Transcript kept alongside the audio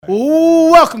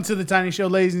Welcome to the Tiny Show,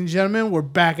 ladies and gentlemen. We're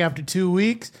back after 2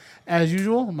 weeks. As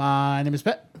usual, my name is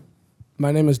Pet.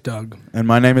 My name is Doug. And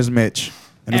my name is Mitch.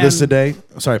 And this today...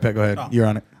 Sorry, Pet, go ahead. You're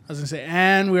on it. I was going to say,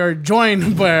 and we are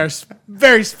joined by our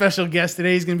very special guest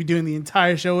today. He's going to be doing the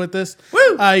entire show with us. Woo!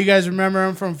 You guys remember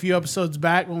him from a few episodes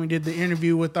back when we did the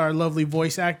interview with our lovely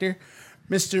voice actor,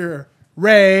 Mr.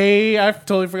 Ray. I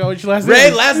totally forgot what your last name Ray,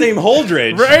 was. last name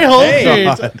Holdridge. Ray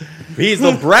Holdridge. Hey, he's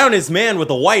the brownest man with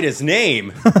the whitest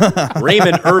name.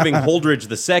 Raymond Irving Holdridge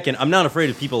II. I'm not afraid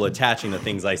of people attaching the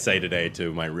things I say today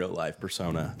to my real life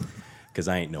persona, because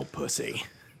I ain't no pussy.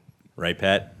 Right,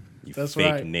 Pat? You That's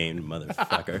fake right. named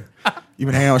motherfucker. You've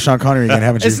been hanging out with Sean Connery again,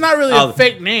 haven't you? It's not really a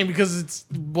fake name because it's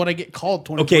what I get called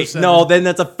 24/7. Okay, no, then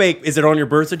that's a fake. Is it on your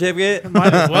birth certificate?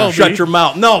 Might as well be. Shut your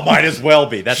mouth. No, might as well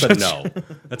be. That's a no.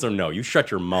 That's a no. You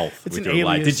shut your mouth It's with an your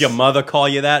life. alias. Did your mother call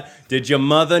you that? Did your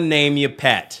mother name you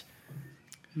Pet?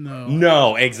 No.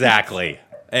 No, exactly.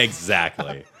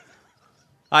 Exactly.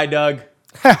 Hi, Doug.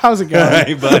 How's it going?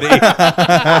 Hey, buddy.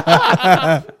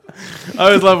 I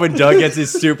always love when Doug gets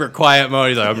his super quiet mode.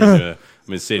 He's like, I'm gonna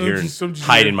sit here and I'm just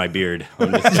hide in my beard.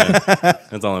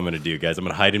 That's all I'm gonna do, guys. I'm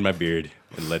gonna hide in my beard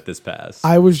and let this pass.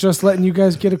 I was just letting you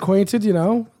guys get acquainted,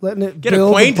 letting it Get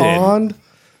build acquainted? a bond.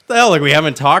 What the hell? Like, we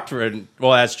haven't talked for.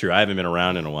 Well, that's true. I haven't been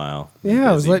around in a while. Yeah,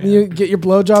 I was Busy, letting man. you get your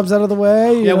blowjobs out of the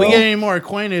way. Yeah, you we know? get any more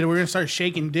acquainted, we're going to start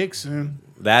shaking dicks soon.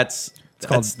 That's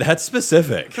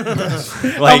specific. Like,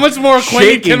 How much more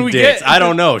acquainted shaking can we dicks. get? I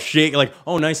don't know. Shake like,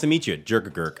 oh, nice to meet you, jerk a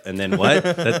gurk, and then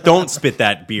what? Don't spit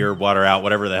that beer water out,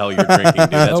 whatever the hell you're drinking, dude.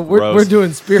 That's we're gross.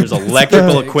 doing spirits. There's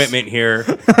electrical equipment here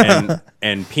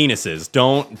and penises.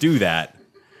 Don't do that.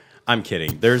 I'm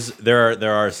kidding. There's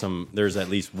at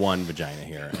least one vagina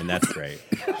here, and that's great.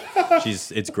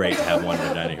 It's great to have one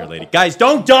vagina here, lady. Guys,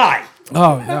 don't die.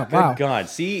 Oh, yeah, wow. Good God.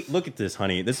 See, look at this,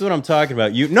 honey. This is what I'm talking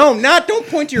about. Don't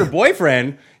point to your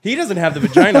boyfriend. He doesn't have the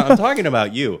vagina. I'm talking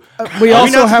about you. We Are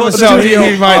also not have a supposed to- studio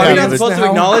he might Are we have not it supposed to now.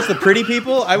 acknowledge the pretty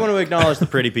people? I want to acknowledge the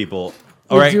pretty people.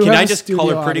 All right, do can have I a just call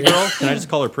her studio pretty audience. girl? Can I just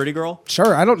call her pretty girl?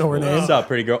 Sure, I don't know her name. What's up,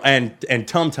 pretty girl? And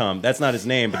Tum Tum. That's not his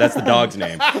name, but that's the dog's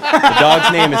name. The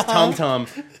dog's name is Tum Tum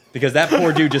because that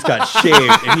poor dude just got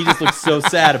shaved and he just looks so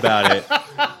sad about it.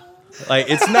 Like,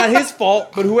 it's not his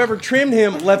fault, but whoever trimmed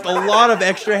him left a lot of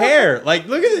extra hair. Like,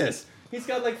 look at this. He's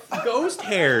got like ghost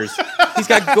hairs. He's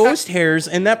got ghost hairs,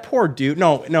 and that poor dude.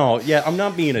 No, yeah, I'm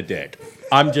not being a dick.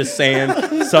 I'm just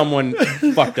saying someone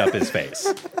fucked up his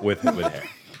face with hair.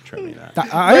 Trimming that.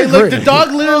 I Hey, agree. look, the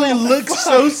dog literally looks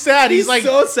so sad. He's like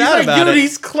so sad he's like, about dude, it.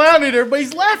 he's clowning her, but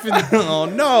he's laughing. Oh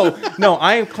no,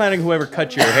 I am clowning whoever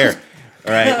cut your hair.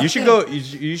 All right, you should go.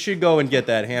 You should go and get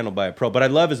that handled by a pro. But I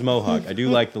love his mohawk. I do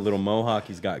like the little mohawk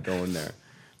he's got going there.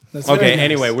 That's very Okay. nice.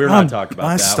 Anyway, we're not talking about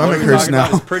my that. stomach What we're hurts talking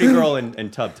about now. is Pretty Girl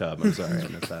and Tub Tub. I'm sorry, I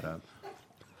messed that up.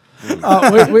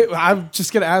 Wait, I'm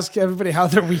just going to ask everybody how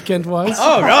their weekend was.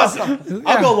 Oh, awesome.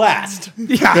 I'll go last.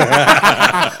 Take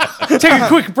a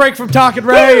quick break from talking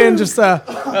Ray and just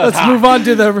let's move on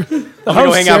to the I'm gonna go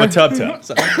host hang out with here. Tub Tub.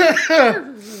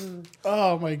 Sorry.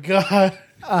 Oh my god.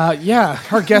 Yeah,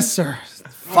 our guests are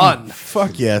fun.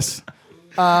 Fuck yes.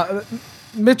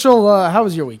 Mitchell, how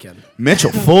was your weekend?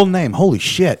 Mitchell, full name. Holy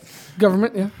shit.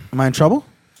 Government, yeah, Am I in trouble?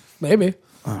 maybe.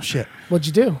 Oh, shit. What'd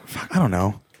you do? Fuck, I don't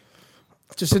know.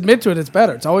 Just admit to it. It's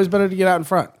better. It's always better to get out in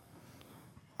front.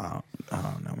 I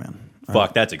don't know, man.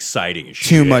 Fuck, that's exciting as shit.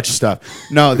 Too much stuff.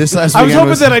 No, this last I was weekend hoping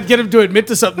was... that I'd get him to admit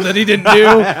to something that he didn't do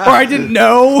or I didn't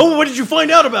know. Oh, what did you find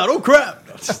out about? Oh crap.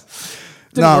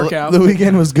 Didn't work out. The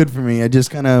weekend was good for me. I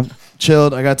just kind of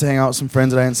chilled. I got to hang out with some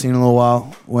friends that I hadn't seen in a little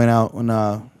while.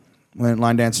 Went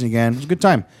line dancing again. It was a good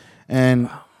time. And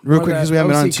real quick, because we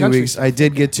haven't been on in OC 2 country weeks, stuff.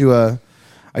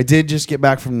 I did just get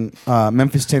back from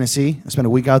Memphis, Tennessee. I spent a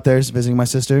week out there just visiting my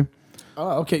sister.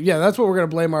 Oh, okay. Yeah, that's what we're going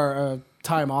to blame our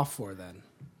time off for then.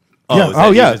 Yeah. is that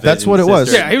Oh, he yeah, was that's visiting what the it was.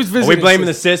 sister? Yeah, he was Are visiting. we his blaming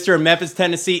the sister. sister in Memphis,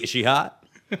 Tennessee? Is she hot?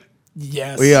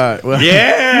 Yes. We are. Well,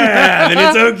 Yeah, then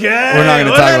it's okay. We're not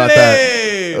going to talk about that.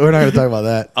 Orale. We're not going to talk about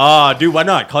that. Ah, dude, why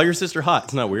not? Call your sister hot.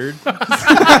 It's not weird.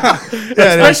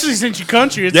 Especially since you're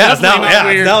country. It's Yeah, it's definitely not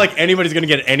weird. it's not like anybody's gonna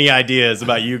get any ideas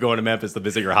about you going to Memphis to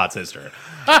visit your hot sister.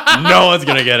 No one's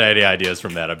gonna get any ideas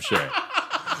from that, I'm sure.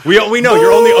 We know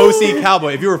you're only OC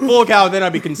cowboy. If you were full cow, then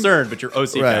I'd be concerned. But you're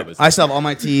OC Right. cowboy. I still have all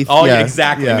my teeth. Oh, yeah, Yeah,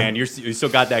 exactly, yeah. man. You still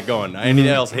got that going. Anything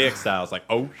else Hicks style? It's like,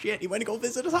 oh shit, he went to go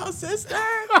visit his hot sister.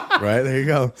 Right, there you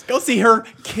go. Go see her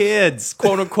kids,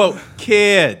 quote unquote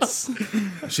kids.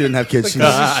 She didn't have kids. She's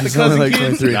cousin only like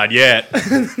kids? 23. Not yet.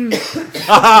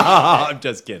 I'm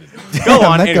just kidding. Go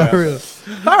on. That got Anyway. real.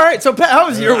 All right, so Pat, how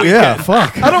was your weekend? Yeah,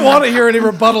 fuck. I don't want to hear any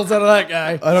rebuttals out of that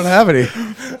guy. I don't have any.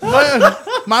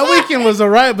 My weekend was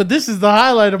alright, but this is the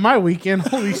highlight of my weekend.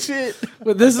 Holy shit!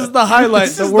 But this is the highlight.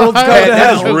 This The is world's the going highlight. to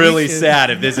That is hell. really weekend. sad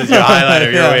if this is your highlight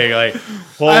of your Yeah. week. Like,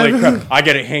 holy crap. I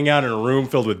get to hang out in a room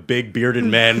filled with big bearded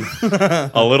men,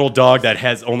 a little dog that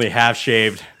has only half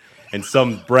shaved, and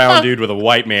some brown dude with a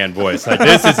white man voice. Like,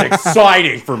 this is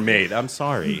exciting for me. I'm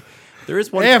sorry. There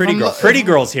is one Yeah, pretty if girl. I'm- Pretty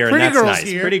girl's here, and Pretty that's girl's nice.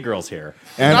 here. Pretty girl's here.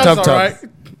 And Dog's Tub Tub. alright.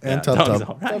 And Dog's Tub Tub.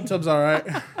 all right. Tub's alright.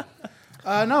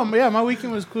 No, yeah, my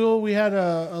weekend was cool. We had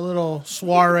a little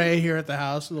soiree here at the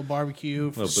house, a little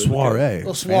barbecue, Soiree.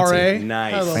 little soiree,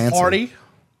 Nice. had a little Fancy. party.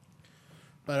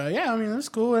 But yeah, I mean, it was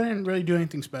cool. I didn't really do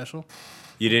anything special.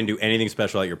 You didn't do anything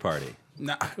special at your party.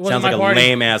 Nah, it wasn't Sounds my like a party.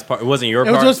 lame ass party. It wasn't your It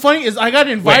was party. what's funny is I got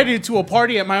invited to a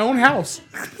party at my own house.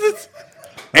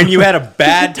 And you had a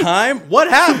bad time? What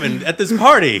happened at this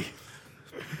party?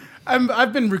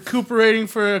 I've been recuperating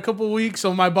for a couple of weeks,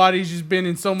 so my body's just been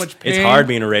in so much pain. It's hard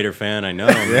being a Raider fan, I know,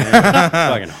 man. It's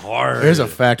fucking hard. There's a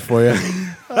fact for you.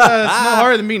 It's no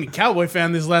harder than being a Cowboy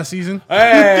fan this last season.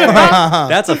 Hey,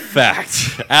 that's a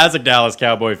fact. As a Dallas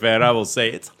Cowboy fan, I will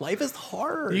say life is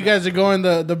hard. You guys are going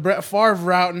the Brett Favre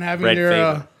route and having Brett your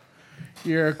Favre.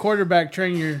 your quarterback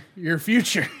train your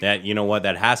future. That, you know what,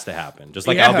 that has to happen. Just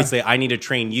like Yeah. obviously I need to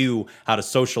train you how to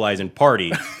socialize and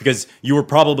party because you were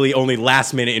probably only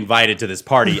last minute invited to this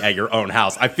party at your own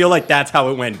house. I feel like that's how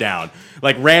it went down.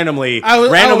 Like randomly I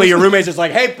was- your roommate's just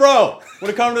like, hey bro,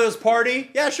 wanna come to this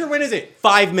party? Yeah, sure, when is it?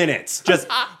 5 minutes. Just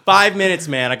 5 minutes,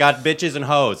 man. I got bitches and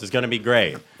hoes. It's gonna be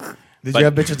great. Did But- you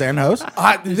have bitches and hoes?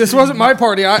 This wasn't my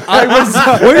party. I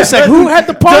was. Wait a second. Who had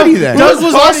the party then?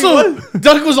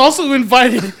 Doug was also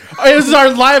invited. It was our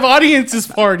live audience's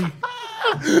party.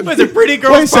 Was it Pretty Wait a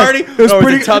Girls sec. Party? It was No, it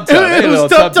Pretty- was a Tub Tub. it They had a was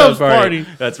little Tub Tub's party.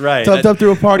 That's right. Tub Tub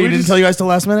threw a party. We Didn't just- tell you guys till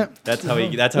last minute. That's how he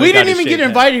We got didn't his even get shit.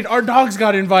 invited. Our dogs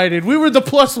got invited. We were the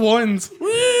plus ones.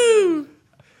 Woo!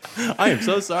 I am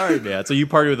so sorry, man. So you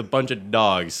party with a bunch of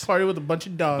dogs. Party with a bunch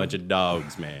of dogs. Bunch of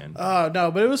dogs, man.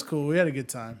 No, but it was cool. We had a good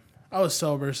time. I was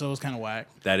sober, so it was kind of whack.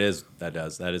 That is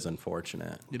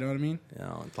unfortunate. You know what I mean? You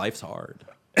know, life's hard.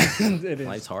 It is.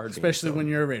 Life's hard. being Especially sober. when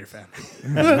you're a Raider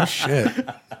fan. Shit.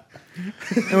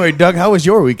 Anyway, Doug, how was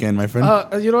your weekend, my friend?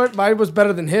 You know what? Mine was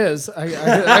better than his. I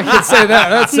can say that.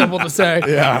 That's simple to say.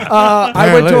 yeah.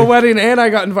 I went to a wedding and I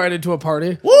got invited to a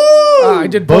party. Woo! I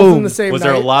did both Boom. in the same Was night.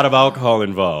 there a lot of alcohol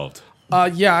involved?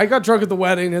 Yeah, I got drunk at the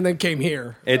wedding and then came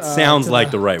here. It sounds to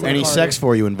like the right way. Any party. sex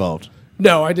for you involved?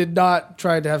 No, I did not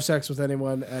try to have sex with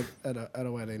anyone at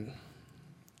a wedding.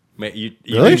 Man, you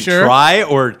Really? didn't Sure. try,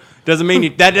 or doesn't mean you,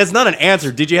 that's not an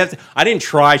answer. Did you have to? I didn't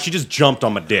try. She just jumped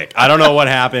on my dick. I don't know what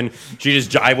happened.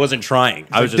 I wasn't trying.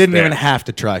 I was just Didn't there. even have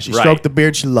to try. She Right. stroked the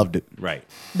beard. She loved it. Right.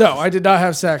 No, I did not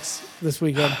have sex this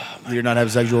weekend. You did not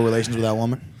have sexual relations with that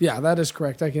woman? Yeah, that is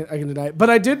correct. I can deny it. But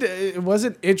I did. It was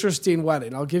an interesting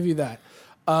wedding. I'll give you that.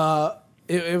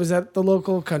 It was at the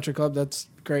local country club. That's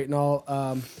great and all.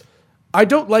 I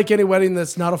don't like any wedding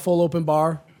that's not a full open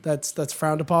bar. That's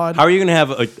frowned upon. How are you going to have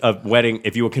a wedding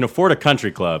if you can afford a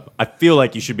country club? I feel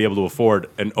like you should be able to afford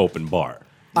an open bar.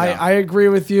 I agree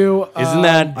with you. Isn't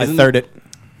that I third it.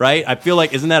 right? I feel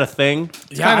like isn't that a thing?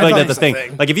 Yeah, I I feel like thought that's a it was a thing.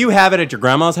 thing. Like if you have it at your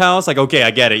grandma's house, like okay,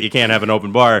 I get it. You can't have an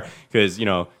open bar because you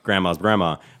know grandma's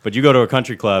grandma. But you go to a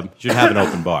country club, you should have an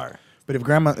open bar. But if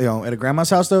grandma, at a grandma's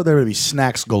house though, there would be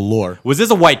snacks galore. Was this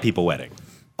a white people wedding?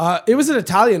 It was an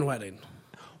Italian wedding.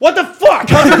 What the fuck?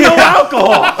 How's there no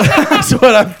alcohol? That's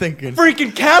what I'm thinking.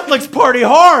 Freaking Catholics party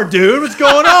hard, dude. What's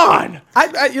going on?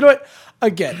 I you know what?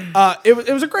 Again,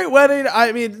 it was a great wedding.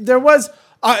 I mean, there was.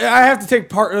 I have to take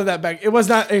part of that back. It was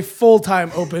not a full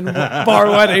time open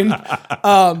bar wedding,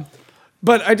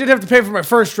 but I did have to pay for my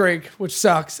first drink, which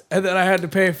sucks, and then I had to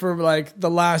pay for like the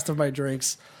last of my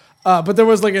drinks. But there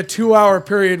was like a 2-hour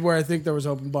period where I think there was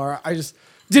open bar. I just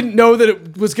didn't know that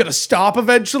it was going to stop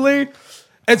eventually,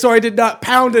 and so I did not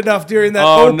pound enough during that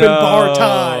open bar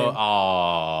time.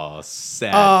 Oh,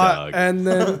 sad dog. And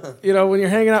then when you're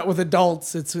hanging out with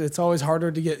adults, it's always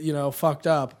harder to get fucked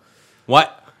up.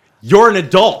 What? You're an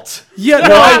adult. Yeah, no,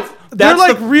 What? they're That's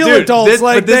like the- real dude, adults. this-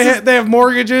 like but this is- they have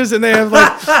mortgages and they have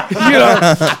like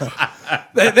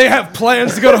they have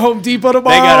plans to go to Home Depot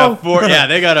tomorrow.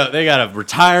 They got a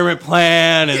retirement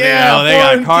plan, and Yeah, they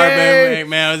got 401k. carbon.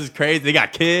 Man, this is crazy. They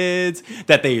got kids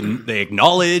that they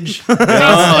acknowledge. Like,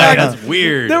 that's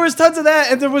weird. There was tons of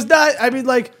that, and there was not. I mean,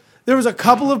 like there was a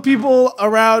couple of people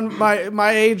around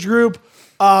my age group,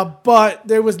 but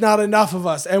there was not enough of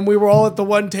us, and we were all at the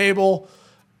one table,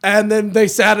 and then they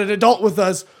sat an adult with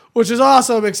us, which is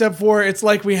awesome, except for it's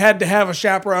like we had to have a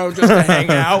chaperone just to hang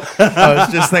out. I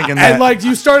was just thinking that. And like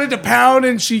you started to pound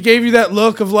and she gave you that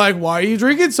look of like, why are you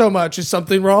drinking so much? Is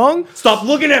something wrong? Stop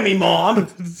looking at me, Mom.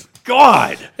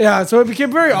 God. Yeah, so it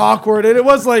became very awkward, and it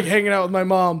was like hanging out with my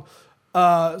mom.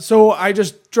 So I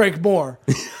just drank more.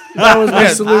 That was my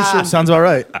solution. Sounds all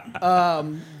right.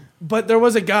 But there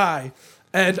was a guy,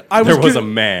 and I was There was a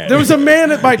man. There was a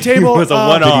man at my table. It was a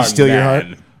one-armed Did he steal your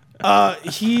man.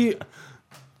 heart?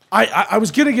 I was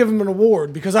gonna give him an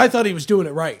award because I thought he was doing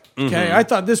it right. Okay, I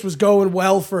thought this was going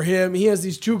well for him. He has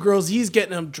these 2 girls. He's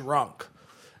getting them drunk.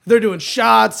 They're doing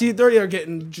shots. They're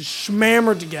getting just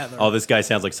schmammered together. Oh, this guy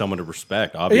sounds like someone to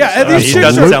respect, obviously. Yeah, and these he chicks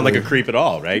doesn't are- sound like a creep at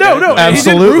all, right? no, guys?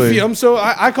 Absolutely. He did roofie him, so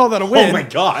I call that a win. Oh my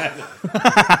God.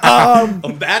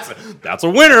 That's a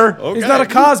winner. Okay. He's not a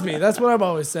Cosby. That's what I'm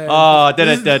always saying.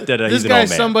 This He's an guy's old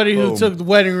man. somebody who took the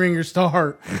wedding ringers to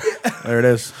heart. There it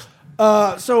is.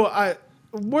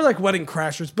 We're like wedding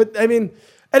crashers, but I mean,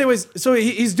 anyways, so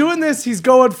he's doing this, he's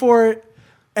going for it,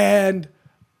 and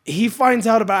he finds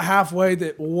out about halfway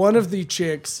that one of the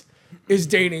chicks is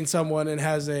dating someone and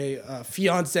has a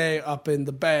fiance up in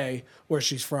the Bay where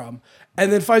she's from,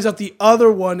 and then finds out the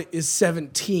other one is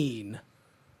 17,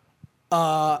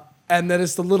 and then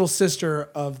it's the little sister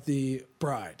of the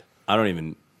bride. I don't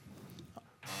even.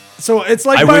 So it's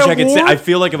like I by wish I could say. award- I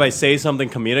feel like if I say something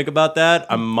comedic about that,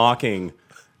 I'm mocking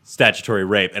statutory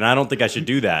rape, and I don't think I should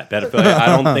do that. Pedophilia. I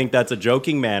don't think that's a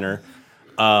joking manner.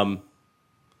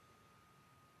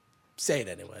 Say it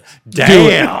anyways.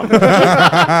 Damn.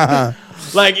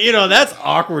 Like, that's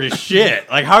awkward as shit.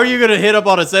 Like, how are you gonna hit up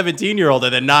on a 17-year-old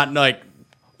and then not like?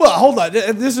 Well, hold on.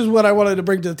 This is what I wanted to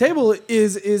bring to the table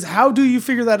is how do you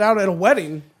figure that out at a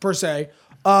wedding, per se,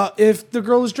 if the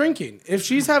girl is drinking? If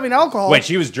she's having alcohol. Wait,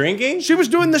 she was drinking? She was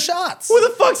doing the shots. Who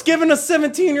the fuck's giving a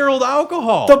 17-year-old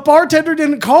alcohol? The bartender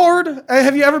didn't card.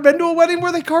 Have you ever been to a wedding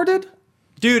where they carded?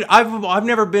 Dude, I've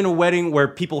never been to a wedding where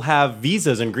people have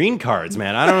visas and green cards,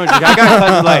 man. I don't know. I got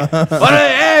cousins like,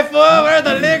 hey, fool, where's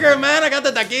the liquor, man? I got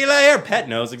the tequila here. Pet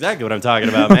knows exactly what I'm talking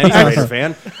about, man. He's a Raider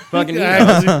fan. Fucking he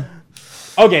knows.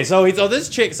 Okay, so this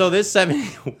chick, this 7,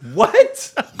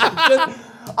 what?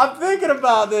 I'm thinking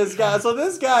about this guy. So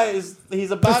this guy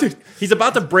he's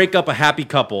about to break up a happy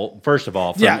couple. First of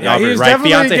all, from Yeah, the offer, he's right?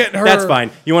 definitely Fiance, getting her- that's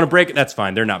fine. You want to break it? That's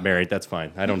fine. They're not married. That's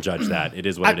fine. I don't judge that. It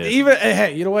is what it is.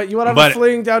 Hey, you know what? You want to have a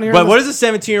fling down here? But what is a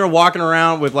 17-year-old walking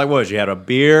around with? Like, what? She had a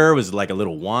beer? Was it like a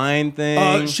little wine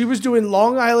thing? She was doing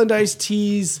Long Island iced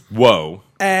teas, Whoa!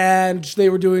 and they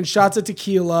were doing shots of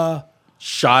tequila.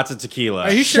 Shots of tequila.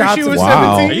 Are you sure Shots she of- was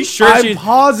Wow. 17? Are you sure I'm she's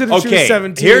positive she was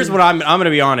 17. Here's what I'm going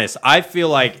to be honest. I feel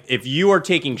like if you are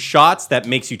taking shots, that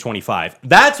makes you 25.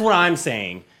 That's what I'm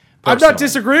saying. I'm not personally.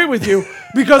 disagreeing with you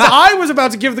because I was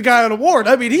about to give the guy an award.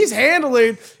 I mean, he's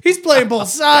playing both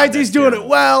sides. He's doing it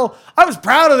well. I was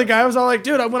proud of the guy. I was all like,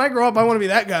 dude, when I grow up, I want to be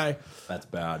that guy. That's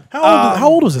bad. How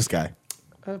old was this guy?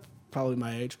 Probably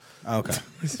my age. Okay.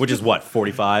 Which is what,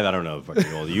 45? I don't know.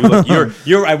 Fucking old.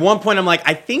 You're at one point. I'm like,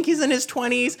 I think he's in his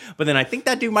 20s, but then I think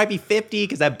that dude might be 50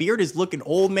 because that beard is looking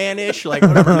old manish. Like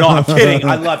whatever. No, I'm kidding.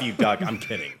 I love you, Doug. I'm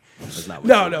kidding. That's not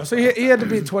what No. So he had to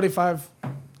be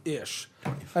 25-ish.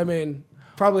 I mean,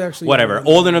 probably actually. Whatever.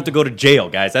 Old enough to go to jail,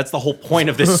 guys. That's the whole point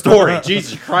of this story.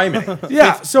 Jesus Christ.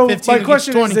 Yeah. So 15 my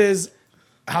question against 20. is,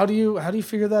 how do you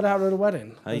figure that out at a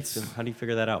wedding? How do you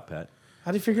figure that out, Pat?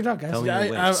 How do you figure it out, guys? Tell me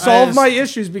your ways. Solve my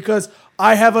issues because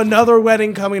I have another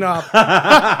wedding coming up,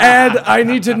 and I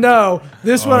need to know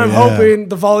this one. I'm yeah. hoping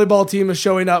the volleyball team is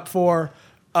showing up for.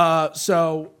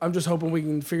 So I'm just hoping we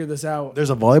can figure this out.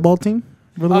 There's a volleyball team?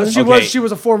 For the wedding? Okay. She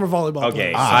was a former volleyball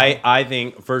Okay, player. I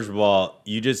think first of all,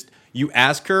 you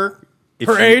ask her if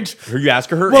Her age? You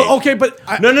ask her her age. Well, okay, but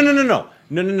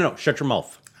No. Shut your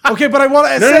mouth. okay, but I want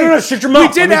to No, say no, shut your we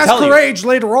mouth. did Let me ask tell her you. age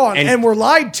later on, And- and we're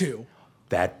lied to.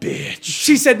 That bitch.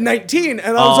 She said 19,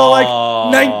 and I was all like,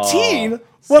 19?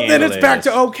 Well, then it's back to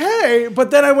Scandalous. okay.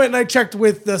 But then I went and I checked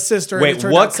with the sister. and it Wait,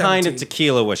 turned what out kind 17. of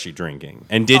tequila was she drinking?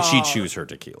 And did she choose her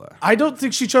tequila? I don't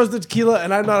think she chose the tequila,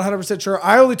 and I'm not 100% sure.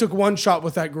 I only took one shot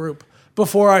with that group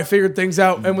before I figured things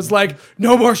out and was like,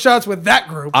 no more shots with that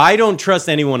group. I don't trust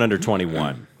anyone under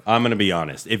 21. I'm going to be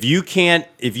honest. If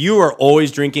you are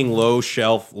always drinking low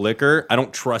shelf liquor, I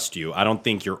don't trust you. I don't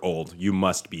think you're old. You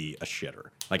must be a shitter.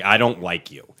 Like, I don't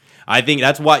like you. I think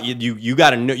that's what you got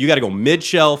to know. You got to go mid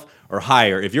shelf or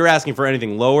higher. If you're asking for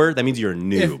anything lower, that means you're a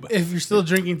noob. If you're still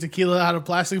drinking tequila out of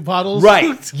plastic bottles,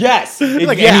 Right. Yes.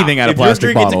 Like anything out of plastic If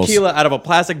you're drinking bottles. tequila out of a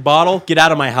plastic bottle, get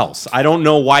out of my house. I don't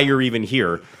know why you're even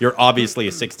here. You're obviously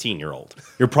a 16-year-old.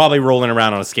 You're probably rolling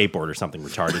around on a skateboard or something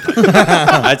retarded.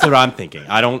 That's what I'm thinking.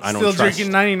 I don't still trust.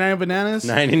 drinking 99 bananas.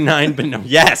 99, but no.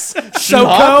 Yes. SoCo?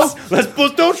 Schnapps? Let's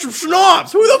put those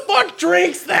schnapps. Who the fuck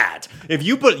drinks that? If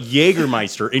you put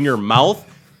Jägermeister in your mouth,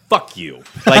 fuck you.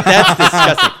 Like, that's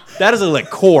disgusting. That is a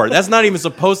liqueur. That's not even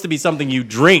supposed to be something you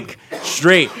drink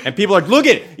straight. And people are, look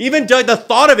at, even Doug, the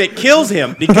thought of it kills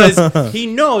him because he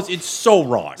knows it's so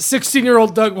wrong.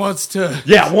 16-year-old Doug wants to.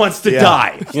 Wants to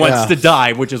die. Wants Yeah. to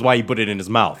die, which is why he put it in his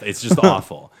mouth. It's just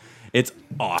awful. It's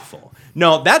awful.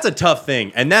 No, that's a tough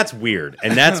thing, and that's weird,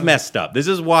 and that's messed up. This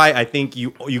is why I think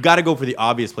you got to go for the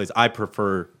obvious place. I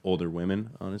prefer older women,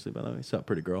 honestly, by the way. Sup,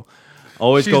 pretty girl.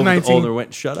 Always She's go with 19. the older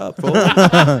women. Shut up, fool.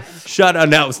 Shut up.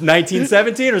 Now, it's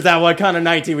 1917, or is that what kind of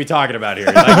 19 we talking about here?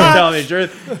 Like, you're telling me the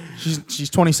truth? She's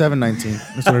 27, 19.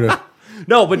 That's what it is.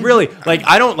 No, but really, like,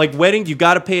 I don't, like, weddings, you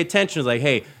got to pay attention. It's like,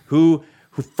 hey, who,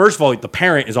 first of all, the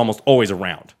parent is almost always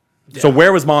around. So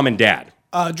where was mom and dad?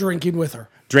 Drinking with her.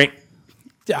 Drink.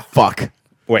 Yeah. Fuck.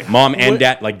 Wait, mom and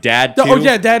dad, like dad too? Oh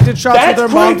yeah, Dad did shots That's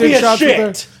with her. Mom creepy did as shots shit.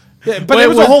 with her. Yeah, but Wait, it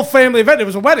was what? a whole family event. It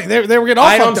was a wedding. They were getting all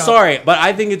fucked I'm up. sorry, but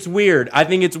I think it's weird. I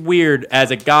think it's weird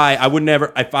as a guy. I would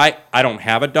never, if I don't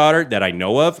have a daughter that I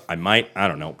know of. I might, I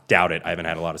don't know, doubt it. I haven't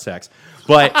had a lot of sex.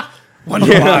 But, but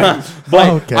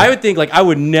Okay. I would think, like, I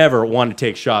would never want to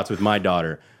take shots with my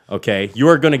daughter. Okay? You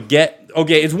are going to get,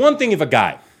 okay, it's one thing if a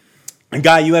guy,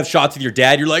 you have shots with your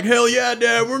dad, you're like, hell yeah,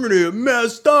 dad, we're going to get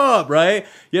messed up, right?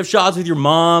 You have shots with your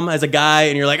mom as a guy,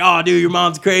 and you're like, oh, dude, your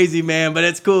mom's crazy, man, but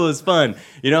it's cool, it's fun.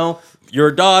 You know, your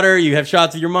daughter, you have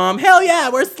shots with your mom, hell yeah,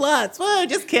 we're sluts, whoa,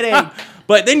 just kidding.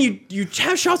 But then you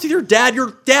have shots with your dad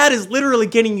is literally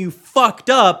getting you fucked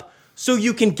up so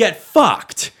you can get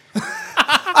fucked.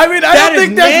 I mean, I don't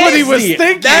think that's what he was nasty.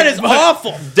 thinking. That is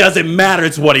awful. Doesn't matter,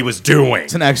 it's what he was doing.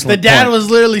 It's an excellent The dad point. was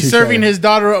literally Touche. serving his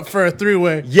daughter up for a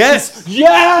three-way. Yes.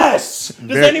 Yes. Does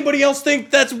Very- anybody else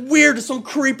think that's weird? Some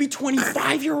creepy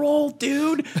 25-year-old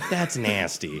dude? That's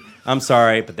nasty. I'm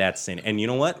sorry, but that's sin. And you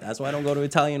know what? That's why I don't go to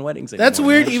Italian weddings anymore. That's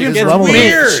weird, That even shit gets level of-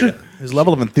 weird. His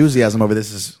level of enthusiasm over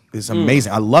this is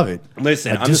amazing. I love it.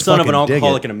 Listen, I I'm the just son of an fucking dig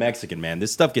alcoholic it. and a Mexican, man.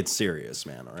 This stuff gets serious,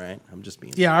 man, all right? I'm just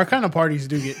being... Yeah, our kind of parties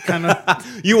do get kind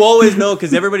of. You always know,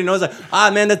 because everybody knows that,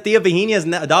 man, that Thea Vahinia's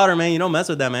daughter, man, you don't mess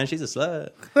with that, man. She's a slut.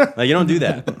 Like, you don't do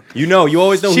that. You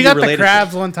always know who She you're got the related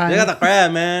crabs to. one time. They got the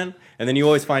crab, man. And then you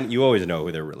always know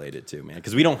who they're related to, man.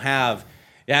 Because we don't have,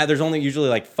 there's only usually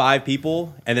like 5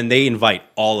 people, and then they invite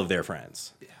all of their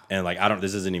friends. And like,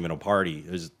 this isn't even a party,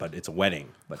 but it's a wedding.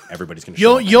 But everybody's going to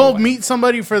show up. You'll meet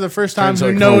somebody for the first time Turns who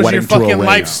like a knows wedding your to a fucking wedding.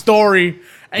 life story,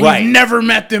 and Right. you've never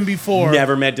met them before.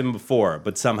 Never met them before,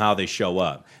 but somehow they show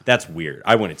up. That's weird.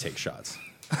 I wouldn't take shots.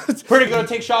 Pretty gonna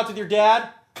take shots with your dad?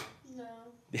 No.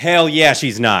 Hell yeah,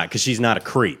 she's not, because she's not a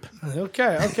creep.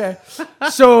 Okay.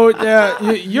 So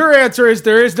your answer is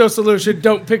there is no solution.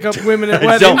 Don't pick up women at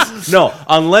weddings. No,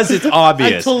 unless it's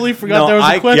obvious. I totally forgot there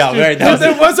was a question. Yeah, right, that was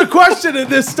There was a question in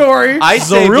this story. I It's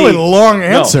say a really be- long no,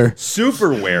 answer.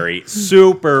 super wary,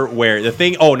 super wary. The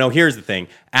thing. Oh no, here's the thing.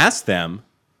 Ask them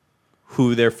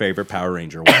who their favorite Power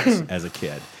Ranger was as a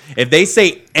kid. If they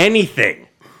say anything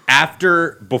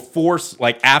after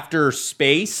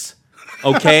space,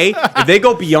 okay. If they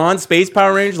go beyond Space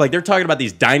Power Rangers, like they're talking about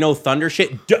these Dino Thunder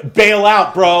shit, bail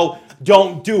out, bro.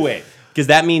 Don't do it. Because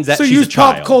that means that So she's use a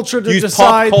child. pop culture to Use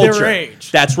decide their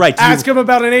age. That's right. Do Ask you, him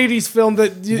about an 80s film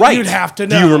that right. you'd have to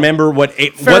know. Do you remember what's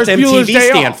Ferris Bueller's MTV Day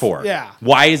stand Off. for? Yeah.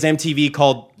 Why is MTV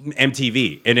called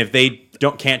MTV? And if they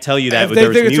can't tell you that, If they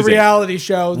there's think it's music. a reality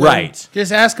show, then Right.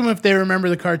 Just ask them if they remember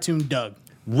the cartoon Doug.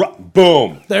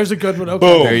 Boom. there's a good one. Okay.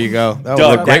 Boom. There you go. That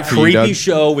Doug, was that great for you, creepy Doug.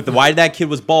 show with why that kid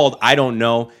was bald, I don't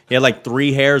know. He had like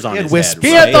 3 hairs on He had his wisps. head.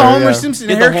 He had the Yeah, Homer yeah. Simpson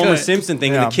He had the haircut. Homer Simpson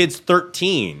thing, and Yeah. the kid's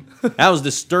 13. That was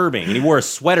disturbing. And he wore a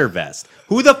sweater vest.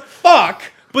 Who the fuck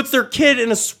puts their kid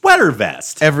in a sweater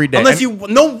vest Every day? Unless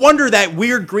no wonder that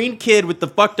weird green kid with the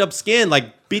fucked up skin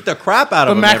beat the crap out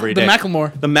of him every day. The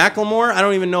Macklemore. The Macklemore? I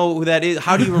don't even know who that is.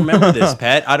 How do you remember this,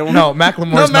 Pet? I don't know. No,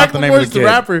 Macklemore's not the name of Macklemore's the kid.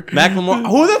 rapper. Macklemore.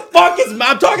 Who the fuck is?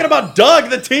 I'm talking about Doug,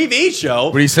 the TV show.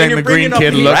 What are you saying? and The you're bringing green up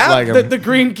kid the looks rap? like him. The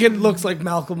green kid looks like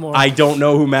Malcolm Moore. I don't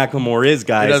know who Macklemore is,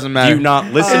 guys. It doesn't matter. Do not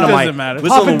listen It to my. doesn't matter.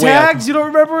 Listen to Poppin' the way tags, you don't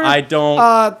remember? I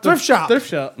don't. Thrift shop. Thrift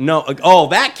shop. No. Oh,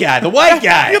 that guy, the white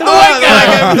guy. The white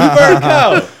guy. The fur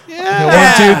coat.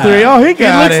 Yeah. 1, 2, 3. Oh, he He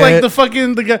got looks it.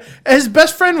 like the guy. His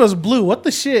best friend was Blue. What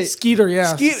the shit? Skeeter,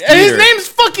 yeah. And his Skeeter. name's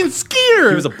fucking Skeeter.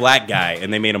 He was a black guy,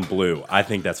 and they made him blue. I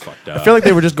think that's fucked up. I feel like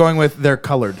they were just going with they're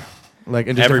colored, like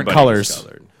in just different Everybody was colors.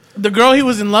 colored. The girl he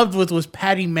was in love with was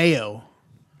Patty Mayo.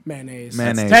 Mayonnaise.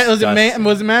 Mayonnaise. Was it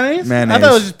mayonnaise? Mayonnaise. I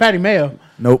thought it was just Patty Mayo.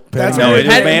 Nope. That's No, it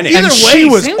is Patty- mayonnaise. Either And way, she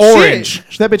was same orange.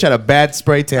 shit. That bitch had a bad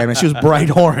spray tan, and she was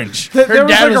bright orange. There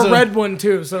was dad like was a a- red one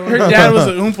too. So Her dad was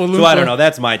an Oompa Loompa. So I don't know.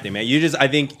 That's my thing, man. I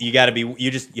think you got to be.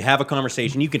 You have a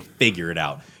conversation. You can figure it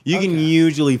out. You can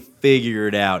usually figure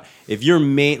it out. If you're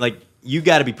you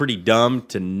got to be pretty dumb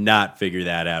to not figure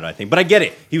that out, I think. But I get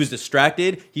it. He was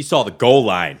distracted. He saw the goal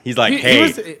line. He's like, He hey,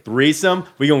 was- threesome.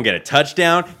 We going to get a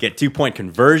touchdown, get 2-point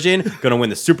conversion, going to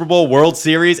win the Super Bowl, World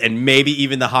Series, and maybe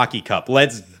even the Hockey Cup.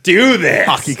 Let's do this.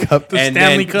 Hockey Cup. The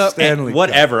Stanley Cup. Stanley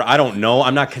whatever. I don't know.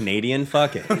 I'm not Canadian.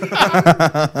 Fuck it.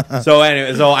 So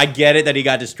anyway, I get it that he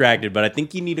got distracted, but I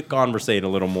think you need to conversate a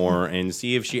little more and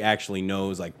see if she actually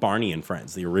knows like Barney and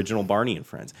Friends, the original Barney and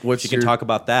Friends. What's She can your- talk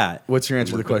about that. What's your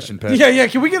answer to the question, Pat? yeah.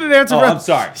 Can we get an answer? Oh, from- I'm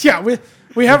sorry. Yeah,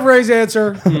 we have Ray's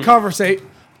answer. Conversate.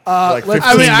 Like let's-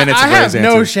 15 I minutes I of have Ray's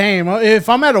no answer. shame. If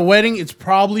I'm at a wedding, it's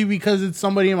probably because it's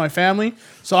somebody in my family.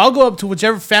 So I'll go up to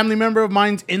whichever family member of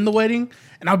mine's in the wedding,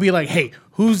 and I'll be like, "Hey,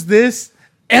 who's this?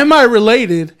 Am I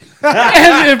related?"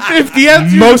 And if the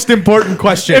answer Most important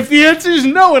question. if the answer is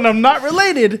no, and I'm not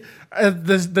related,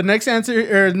 the next answer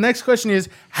or the next question is,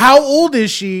 "How old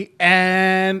is she?"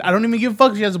 And I don't even give a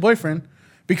fuck if she has a boyfriend,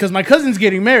 because my cousin's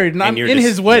getting married, and I'm you're in just-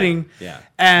 his wedding. yeah.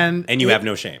 And And you have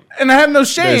no shame. and I have no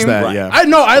shame. There's that, Right. yeah. I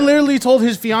know. I literally told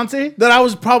his fiance that I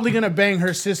was probably gonna bang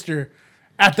her sister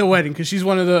at the wedding because she's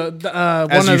one of the As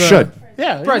one you of the, should.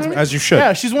 Yeah, Bridesmaid. As you should.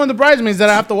 Yeah, she's one of the bridesmaids that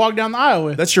I have to walk down the aisle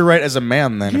with. That's your right as a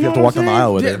man, then, if you have to know walk what down I'm the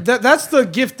aisle with Yeah, her. that's the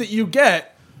gift that you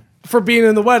get for being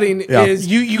in the wedding. Yeah. Is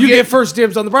You you get get first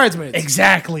dibs on the bridesmaids.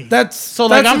 Exactly. That's So,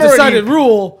 like, that's I'm a already- decided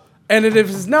rule. And if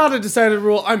it's not a decided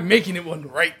rule, I'm making it one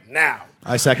right now.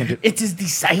 I second it. It is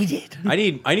decided. I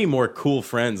need more cool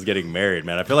friends getting married,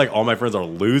 man. I feel like all my friends are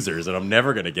losers, and I'm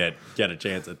never gonna get a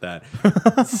chance at that.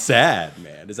 It's sad,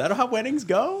 man. Is that how weddings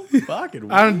go? Fucking.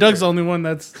 Doug's the only one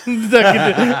that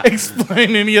can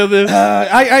explain any of this.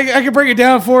 I can break it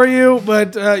down for you,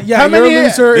 but yeah, How you're many- a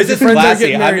loser. This if your is friends aren't classy.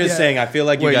 getting I'm married just yet. saying. I feel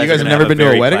like Wait, you guys you guys are have gonna never have a been to a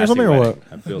very wedding or classy something, or wedding.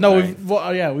 what? I feel No,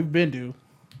 like- we've been to.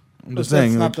 I'm just That's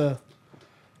saying. not the.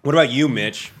 What about you,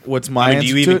 Mitch? What's my I mean, answer do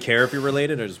you to even it? care if you're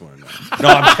related? I just want to know. No,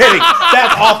 I'm kidding.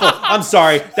 That's awful. I'm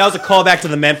sorry. That was a callback to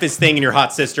the Memphis thing and your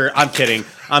hot sister. I'm kidding.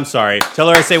 I'm sorry. Tell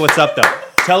her I say what's up, though.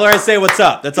 Tell her I say what's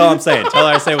up. That's all I'm saying. Tell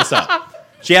her I say what's up.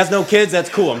 She has no kids.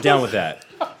 That's cool. I'm down with that.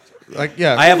 Like,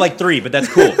 yeah. I have like 3, but that's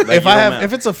cool. Like,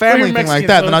 if it's a family We're thing like Mexican,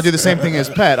 that, so then I'll do the it's- same thing as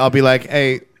Pat. I'll be like,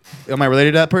 hey, am I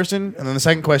related to that person? And then the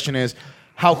second question is,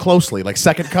 how closely? Like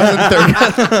second cousin, third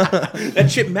cousin? that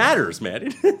shit matters,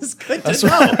 man. It's good to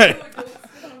know.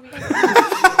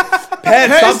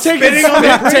 Pat, stop spitting on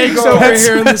the takes over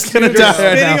here in the studio.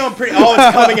 spitting on pretty. Oh,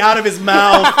 it's coming out of his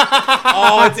mouth.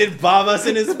 Oh, it's involving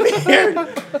in his beard.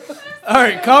 All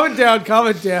right, calm it down, calm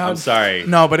it down. I'm sorry.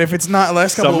 No, but if it's not,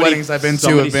 last couple of Somebody- weddings I've been to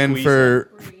somebody have been squeeze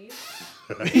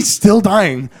for. He's still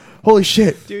dying. Holy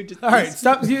shit. Dude, just, All right,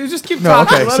 stop. You just keep No,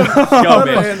 talking. okay, Let so- him, Go, let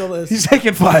him man. handle this. He's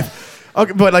taking 5.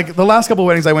 Okay, but like the last couple of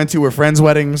weddings I went to were friends'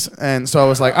 weddings, and so I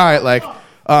was like, all right, like,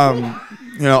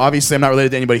 obviously I'm not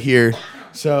related to anybody here,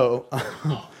 so,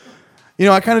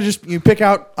 I kind of just I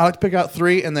like to pick out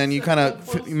 3, and then you kind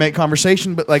of make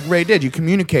conversation. But like Ray did, you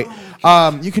communicate.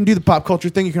 You can do the pop culture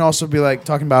thing. You can also be like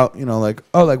talking about, like,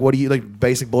 oh, like what do you like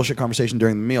basic bullshit conversation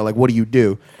during the meal, like what do you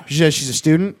do? She says she's a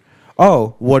student.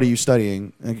 Oh, what are you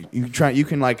studying? Like, you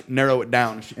can like narrow it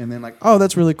down, and then like, oh,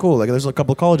 that's really cool. Like, there's a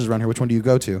couple of colleges around here. Which one do you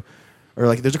go to? Or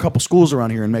like, there's a couple schools around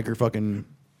here, and make her fucking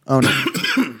own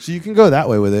it. So you can go that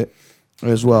way with it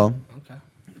as well. Okay.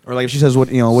 Or like, if she says, what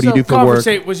do you do for work?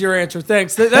 Conversate was your answer.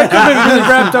 Thanks. That could have been really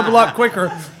wrapped up a lot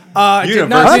quicker. I did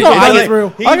not University. think I it know, went I- through.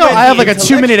 He I go. read I have the like a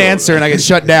 2-minute intellectual. answer, and I get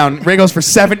shut down. Ray goes for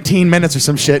 17 minutes or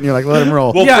some shit, and you're like, let him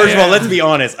roll. Well, Yeah, first of yeah. all, let's be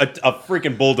honest. A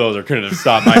freaking bulldozer couldn't have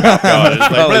stopped my mouth going. It's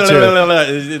like,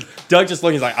 Probably true. Doug just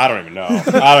looking, he's like, I don't even know.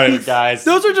 I don't even, guys.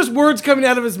 Those are just words coming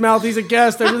out of his mouth. He's a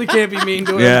guest. I really can't be mean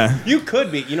to him. Yeah. You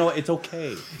could be. You know what? It's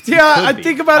okay. Yeah, Could I be.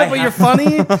 think about it, I but you're have-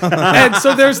 funny. And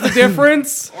so there's the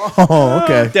difference. Oh,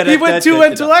 okay. He went too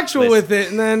intellectual Listen, with it,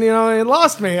 and then, it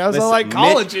lost me. I was all Listen, like, Mitch-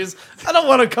 colleges. I don't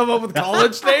want to come up with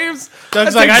college names.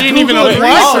 Doug's That like, takes I didn't even Google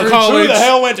apply for research. college. Who the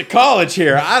hell went to college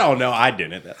here? I don't know. I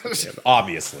didn't. That's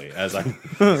obviously, as I.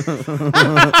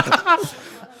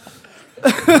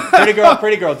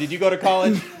 Pretty girl, did you go to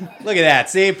college? Look at that.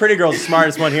 See, pretty girl's the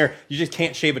smartest one here. You just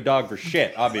can't shave a dog for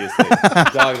shit, obviously.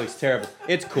 Dog looks terrible.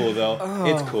 It's cool though.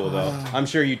 I'm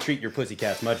sure you treat your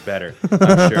pussycats much better.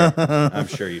 I'm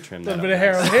sure you trim that. A little bit of up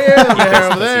hair nice. over here, a little bit of hair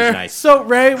over Pussy's there. nice. So,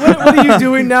 Ray, what are you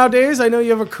doing nowadays? I know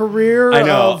you have a career I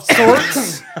know. of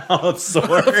sorts. Oh,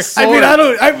 sorts. I mean,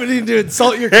 I wouldn't need to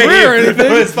insult your career or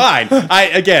anything. It's fine.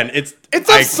 It's of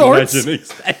I sorts. couldn't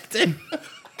expect it.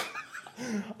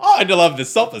 Oh, I love the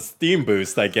self-esteem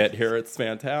boost I get here. It's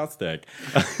fantastic.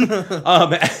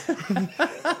 I'm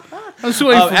just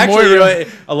waiting for Actually, you Moira.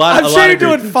 know, a lot. I'm a sure lot you're of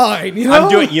doing group- fine. You know, I'm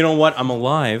doing. You know what? I'm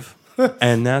alive,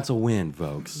 and that's a win,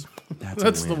 folks.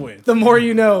 That's the win. The more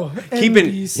you know. Keeping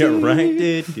NBC.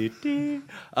 yeah,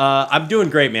 right. I'm doing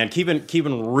great, man.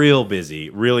 Keeping real busy,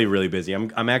 really busy.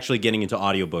 I'm actually getting into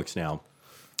audiobooks now.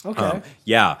 Okay.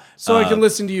 Yeah. So I can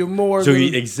listen to you more. So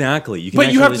than, exactly, you can. but you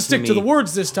actually have to listen stick to the me.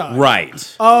 words this time.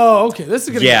 Right. Oh, okay. This is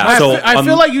gonna Yeah, be so- I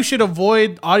feel like you should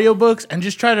avoid audiobooks and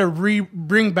just try to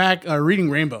bring back Reading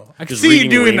Rainbow. I can Just see you Reading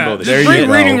doing Rainbow that. the Just There shit. bring you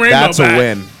go. Reading Rainbow That's back. a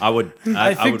win. I would.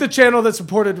 I think the channel that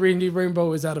supported Reading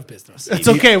Rainbow is out of business. It's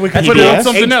okay. We can put it on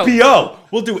something else. HBO.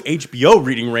 We'll do HBO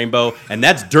Reading Rainbow, and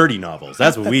that's dirty novels.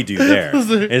 That's what we do there.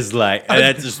 It's like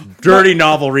that's just dirty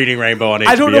novel Reading Rainbow on HBO.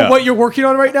 I don't know what you're working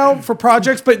on right now for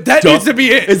projects, but that needs to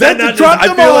be it. Is that not drop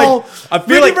just- them I feel like- all? I feel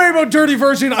Reading like- Rainbow dirty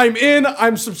version. I'm in.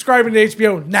 I'm subscribing to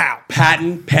HBO now.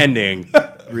 patent pending?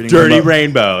 Reading Dirty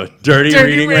Rainbow. Dirty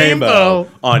Reading Rainbow.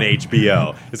 Rainbow on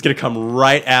HBO. It's gonna come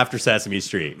right after Sesame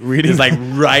Street. Reading- It's like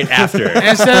right after.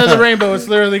 Instead of the rainbow, it's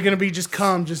literally going to be just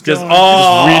cum, just Just going,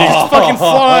 oh, fucking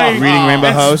flying, Reading Rainbow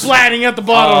and host. splatting at the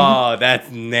bottom. oh,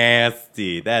 that's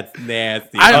nasty. That's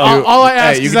nasty. All I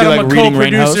ask you is could that do I'm like a Reading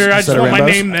Rain House co-producer. I just instead of want my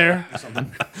Rainbows. name there.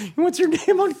 What's your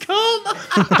name on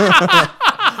cum?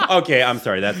 Okay, I'm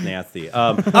sorry. That's nasty.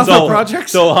 Other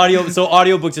projects? So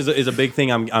audiobooks is a big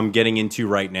thing I'm getting into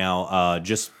right now.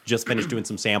 Just finished doing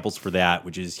some samples for that,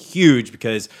 which is huge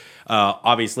because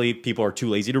obviously people are too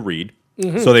lazy to read,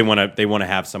 so they want to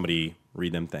have somebody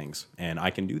read them things, and I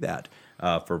can do that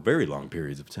for very long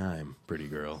periods of time. Pretty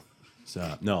girl.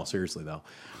 So no, seriously though.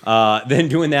 Then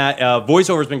doing that,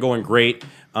 voiceover's been going great.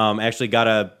 Actually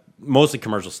got mostly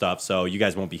commercial stuff, so you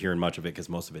guys won't be hearing much of it because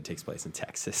most of it takes place in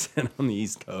Texas and on the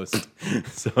East Coast.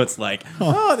 So it's like,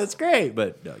 oh, that's great,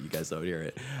 but no, you guys don't hear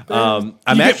it. I'm You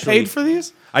get actually paid for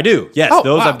these? I do. Yes, Oh,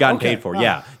 those wow, I've gotten okay, paid for.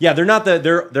 wow. Yeah. They're not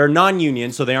they're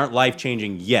non-union, so they aren't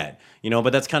life-changing yet. But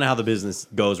that's kind of how the business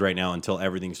goes right now until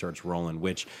everything starts rolling.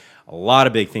 Which a lot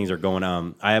of big things are going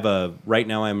on. Right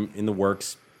now I'm in the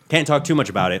works. Can't talk too much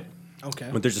about it. Okay.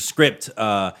 But there's a script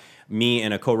me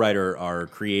and a co-writer are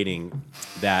creating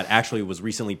that actually was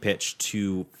recently pitched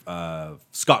to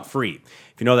Scott Free.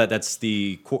 If you know that, that's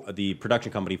the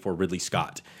production company for Ridley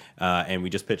Scott. And we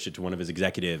just pitched it to one of his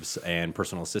executives and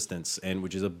personal assistants, and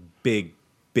which is a big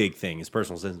thing. His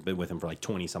personal assistant's been with him for like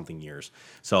 20-something years.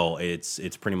 So it's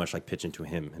pretty much like pitching to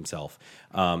him himself.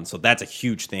 So that's a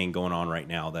huge thing going on right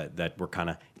now that we're kind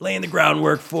of laying the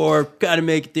groundwork for, kind of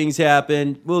making things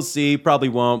happen. We'll see. Probably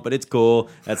won't, but it's cool.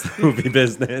 That's the movie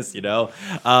business,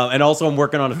 And also I'm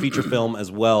working on a feature film as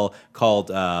well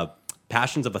called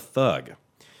Passions of a Thug.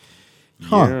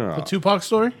 Yeah. The Tupac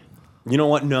story? You know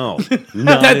what? No.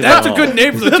 Not at That's a all. good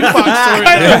name for the Tupac story.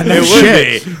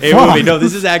 It would be. It would be. No,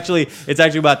 this is actually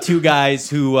about two guys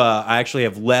who actually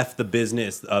have left the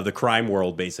business of the crime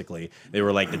world. Basically, they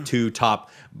were like the two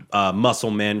top muscle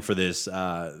men for this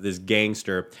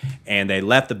gangster, and they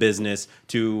left the business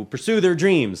to pursue their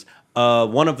dreams.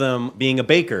 One of them being a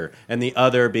baker, and the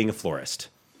other being a florist.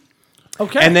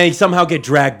 Okay. And they somehow get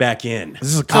dragged back in.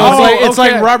 This is a So it's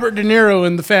okay. like Robert De Niro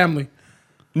in The Family.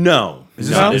 No,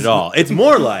 not at all. It's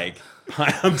more like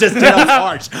I'm just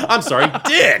harsh. I'm sorry,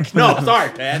 Dick. No, sorry,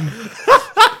 Pat.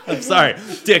 I'm sorry,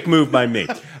 Dick moved by me.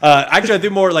 Actually, I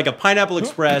think more like a Pineapple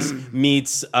Express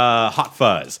meets Hot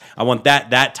Fuzz. I want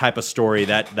that type of story,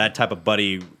 that type of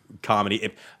buddy comedy.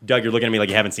 If Doug, you're looking at me like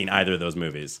you haven't seen either of those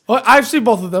movies, Well, I've seen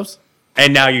both of those.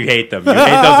 and now you hate them. You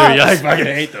hate those movies. You like fucking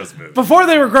hate those movies. Before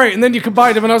they were great, and then you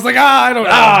combined them, and I was like, I don't know.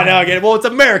 Oh, no, again, well, it's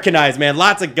Americanized, man.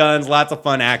 Lots of guns, lots of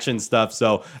fun action stuff.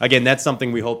 So, again, that's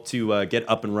something we hope to get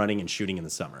up and running and shooting in the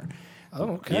summer.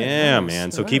 Oh, okay. Yeah, Nice,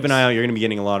 man. So nice. keep an eye out. You're going to be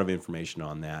getting a lot of information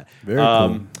on that. Very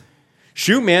cool.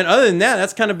 Shoot, man. Other than that,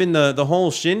 that's kind of been the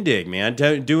whole shindig, man.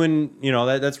 Doing,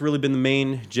 that's really been the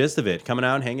main gist of it. Coming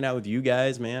out and hanging out with you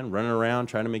guys, man. Running around,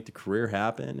 trying to make the career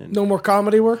happen. And No more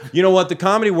comedy work? you know what? The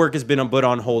comedy work has been put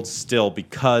on hold still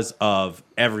because of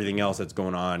everything else that's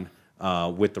going on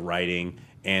with the writing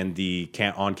and the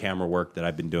on-camera work that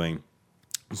I've been doing.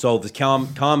 So the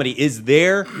comedy is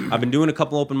there. I've been doing a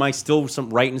couple open mics, still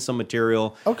writing some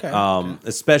material. Okay.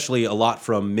 Especially a lot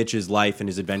from Mitch's life and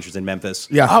his adventures in Memphis.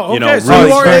 Yeah. Oh, okay. You know, So really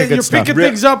you are, very good you're stuff. picking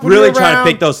things up when really you're trying around.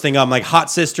 to pick those things up. I'm like,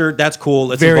 Hot Sister, that's cool.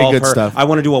 Let's Very involve good her. stuff. I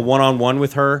want to do a one-on-one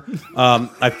with her.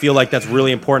 I feel like that's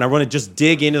really important. I want to just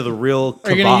dig into the real.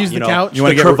 Are you gonna use the couch? You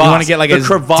wanna get like as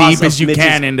deep as you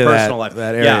can into that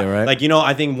area, right? Like,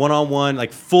 I think one-on-one,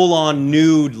 like full-on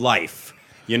nude life.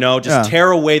 Just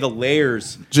tear away the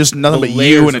layers. Just nothing the but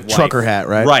layers you in a of life. trucker hat,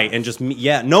 right? Right, and just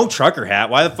no trucker hat.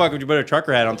 Why the fuck would you put a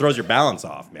trucker hat on? Throws your balance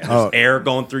off, man. There's air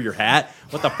going through your hat.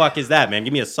 What the fuck is that, man?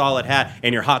 Give me a solid hat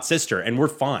and your hot sister, and we're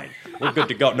fine. We're good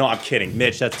to go. No, I'm kidding,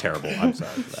 Mitch. That's terrible. I'm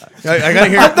sorry for that. I gotta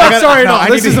hear. I'm not sorry at all. I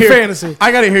This need is to a hear- fantasy.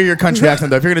 I gotta hear your country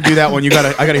accent though. If you're gonna do that one, I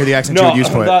gotta hear the accent you would use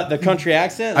for it. The country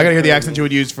accent. I gotta hear the accent you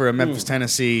would use for a Memphis,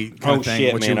 Tennessee kind Oh of thing.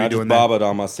 shit, what man! you would I be just doing there. bobbed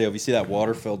on myself. You see that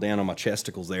water fell down on my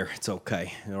chesticles there? It's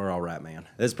okay. We're all right, man.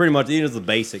 That's pretty much it. Is the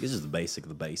basic. It's just the basic of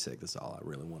the basic. That's all I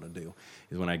really want to do.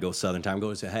 Is when I go Southern time, go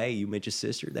and say, "Hey, you Mitch's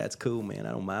sister. That's cool, man.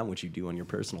 I don't mind what you do on your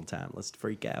personal time. Let's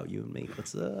freak out, you and me.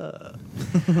 What's up?"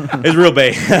 It's real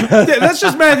basic. Yeah, that's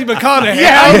just Matthew McConaughey.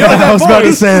 I was about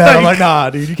to say that. I'm like, nah,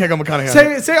 dude, you can't go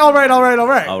McConaughey. Say all right. all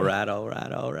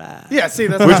right. Yeah, see,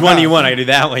 that's Which one do you want? I can do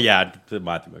that one. Yeah, the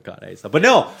Matthew McConaughey stuff. But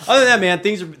no, other than that, man,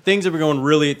 things are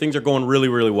going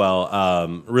really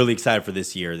well. Really excited for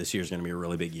this year. This year's going to be a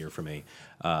really big year for me.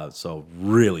 So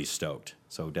really stoked.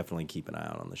 So definitely keep an eye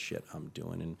out on the shit I'm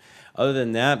doing. And other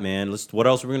than that, man, what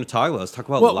else are we going to talk about? Let's talk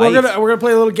about Well, life. we're gonna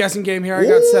play a little guessing game here. I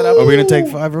got set up. Are we gonna take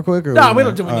 5 real quick? Or No, we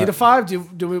don't. Do we need a 5?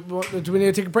 Do we need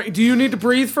to take a break? Do you need to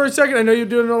breathe for a second? I know you're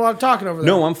doing a lot of talking over there.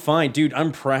 No, I'm fine, dude.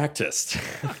 I'm practiced.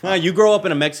 You grow up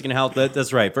in a Mexican house.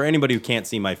 That's right. For anybody who can't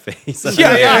see my face,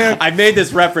 Yeah. I made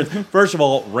this reference. First of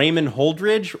all, Raymond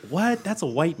Holdridge. What? That's a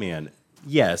white man.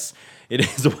 Yes, it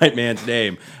is a white man's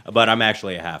name, but I'm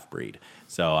actually a half breed.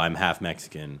 So I'm half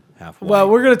Mexican, half white. Well,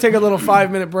 we're gonna take a little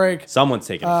 5-minute break. Someone's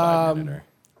taking a 5-minute.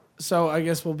 So I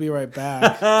guess we'll be right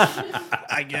back.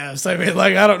 I guess. I mean,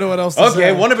 like, I don't know what else to say.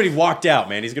 Okay, one of them walked out,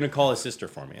 man. He's going to call his sister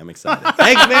for me. I'm excited.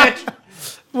 Thanks, Mitch.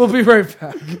 We'll be right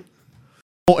back.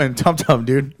 And Tum Tum,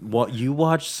 dude. What you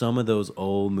watch some of those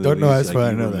old movies Don't know, that's that why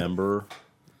I you know that. remember,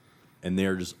 and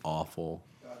they're just awful.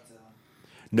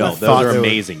 No, I those thought are they were-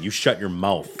 amazing. You shut your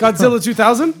mouth. Godzilla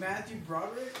 2000? Matthew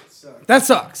Broderick sucks. That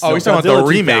sucks. Oh, he's talking about the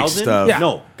remake 2000? stuff. Yeah.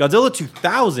 No, Godzilla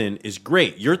 2000 is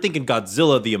great. You're thinking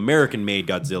Godzilla, the American-made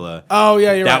Godzilla. Oh,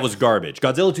 yeah, you're That right. was garbage.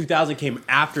 Godzilla 2000 came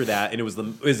after that, and it was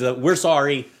the we're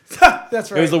sorry.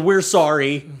 That's right. It was the we're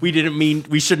sorry. We didn't mean.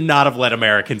 We should not have let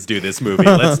Americans do this movie.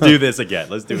 Let's do this again.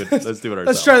 Let's do it. Let's do it ourselves.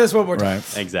 Let's try this one more time.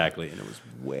 Right. Exactly, and it was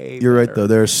way. You're right better. though.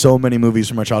 There are so many movies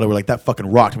from my childhood where like that fucking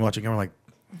rocked me watching. I'm like,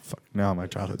 fuck. Now my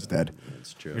childhood's dead.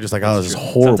 It's true. You're just like, oh, this is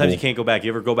horrible. Sometimes you can't go back. You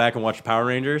ever go back and watch Power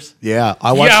Rangers? Yeah,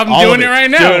 I watched. Yeah, I'm all doing of it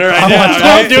right now. Doing it right I now, watched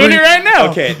right? all Doing three- it right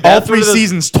now. Okay, All that's 3 one of those-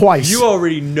 seasons twice. You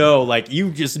already know, like you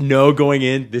just know going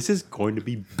in, this is going to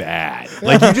be bad.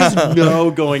 Like you just know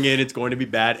going in, it's going to be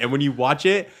bad. And when you watch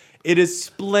it, it is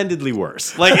splendidly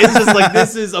worse. Like it's just like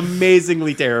this is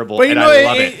amazingly terrible, But you and know, I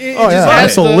love it. Oh, just yeah, has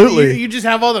absolutely. you just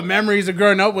have all the memories of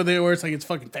growing up with it, where it's like it's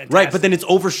fucking fantastic. Right, but then it's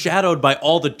overshadowed by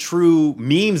all the true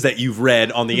memes that you've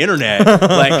read on the internet,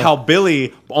 like how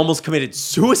Billy almost committed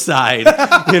suicide,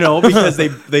 because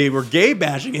they were gay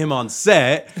bashing him on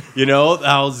set.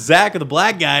 How Zach, the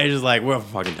black guy, is just like, we're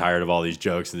fucking tired of all these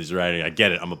jokes and these writing. I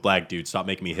get it. I'm a black dude. Stop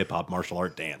making me hip hop martial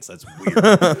art dance. That's weird.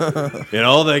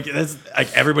 That's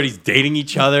like everybody's dating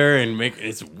each other and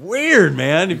it's weird,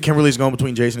 man. Kimberly's going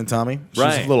between Jason and Tommy. She's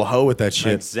Right. a little hoe with that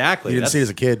shit. Exactly. You didn't see it as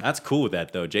a kid. That's cool with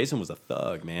that though. Jason was a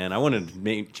thug, man. I wanted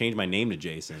to change my name to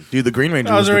Jason. Dude, the Green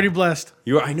Ranger I was the- already blessed.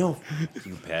 I know.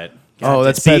 You pet. Oh,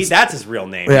 that's see, Pet's- that's his real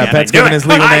name. Yeah, man. Pet's I knew giving it. his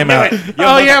legal I name knew out. it. You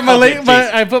Oh yeah, motherfucking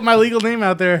Jason. I put my legal name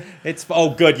out there. It's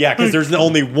good, yeah, because there's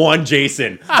only one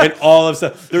Jason in all of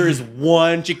there is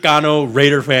one Chicano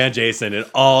Raider fan Jason in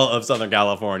all of Southern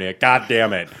California. God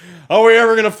damn it! Are we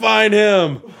ever gonna find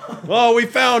him? Oh, we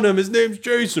found him. His name's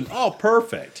Jason. Oh,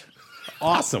 perfect.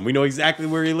 Awesome. We know exactly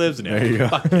where he lives now. There you go.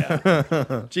 Fuck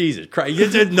yeah. Jesus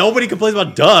Christ. Nobody complains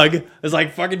about Doug. It's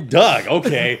like fucking Doug.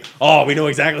 Okay. Oh, we know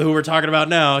exactly who we're talking about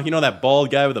now. You know that bald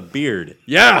guy with a beard?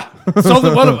 Yeah. So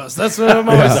did one of us. That's what I'm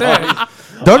always saying.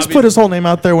 Doug's put his whole name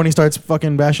out there when he starts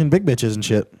fucking bashing big bitches and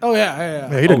shit. Oh, yeah.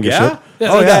 Yeah, he didn't give Yeah? shit. Yeah.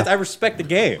 Oh yeah. I respect the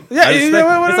game. Yeah, I you respect,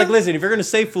 know what- it's like, listen, if you're gonna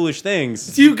say foolish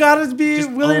things, You got to be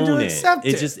just willing to own accept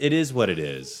it. It is what it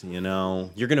is. You're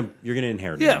gonna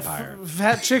inherit an Yeah, empire.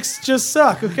 fat chicks just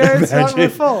suck, okay? It's not my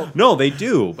fault. No, they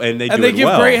do, and they do And they it give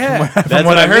well. great head. That's From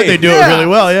what I heard, mean. they do Yeah. it really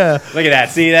well. Yeah. Look at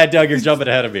that. See that, Doug? You're jumping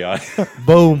ahead of me on.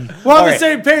 Boom. We're on All the right.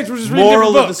 same page. We're just reading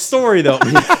Moral different of the books. story, though.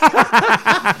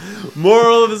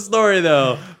 Moral of the story,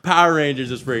 though, Power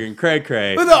Rangers is friggin'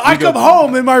 cray-cray. But no, I come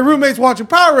home and my roommate's watching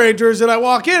Power Rangers, and I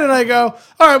walk in and I go,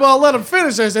 all right, well, I'll let him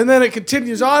finish this. And then it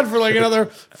continues on for like another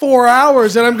 4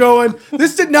 hours. And I'm going,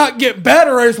 this did not get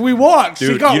better as we watched.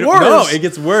 Dude, it got you worse. No, it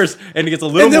gets worse, and it gets a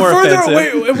little and then more further offensive.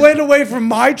 away, it went away from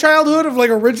my childhood of like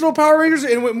original Power Rangers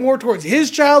and went more towards his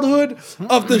childhood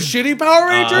of the shitty Power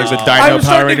Rangers. There's a Dino I was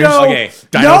Power starting to Rangers? go, Okay.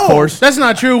 Dino no, Force. That's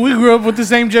not true. We grew up with the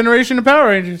same generation of Power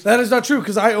Rangers. That is not true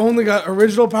because I only got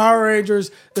original Power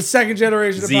Rangers, the second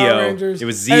generation of Zeo. Power Rangers. It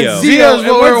was and Zeo. Zeo's and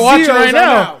what we're once watching Zeo's, right I'm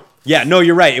now. out. Yeah, no,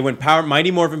 you're right. It went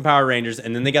Mighty Morphin Power Rangers,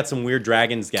 and then they got some weird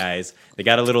dragons guys. They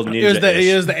got a little ninja.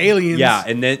 It was the aliens. Yeah,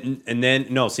 and then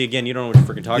no. See again, you don't know what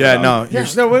you're freaking talking Yeah, about. no. Yeah,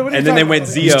 no, what are you And then they talking went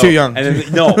about? Zeo. He's too young. And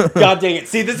then no, god dang it.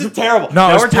 See, this is terrible. No, Now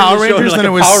it we're was turning Power the show into Rangers, like then a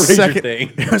it was Power Ranger second.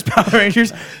 thing. It was Power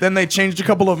Rangers. Then they changed a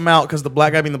couple of them out because the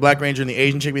black guy being the Black Ranger and the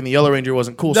Asian chick being the Yellow Ranger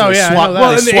wasn't cool. So Oh, they yeah, I swapped know that. that.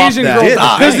 Well, They and the swapped Asian that. girl Yeah,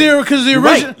 died. Because the You're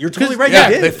original, right. You're totally right. Yeah,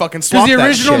 They did. they fucking Because swapped the that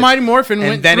original shit. Mighty Morphin And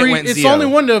went then it three. went It's Zeo. the only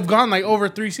one to have gone like over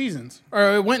 3 seasons,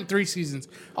 or it went 3 seasons.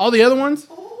 All the other ones,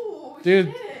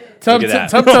 dude. Tum Look at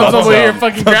that. Tum's over here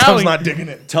fucking Tom's growling. not digging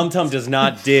it. Tum Tum does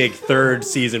not dig third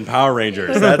season Power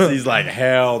Rangers. He's like,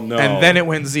 hell no. And then it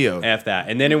went Zeo. F that.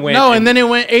 And then it went. No, and then it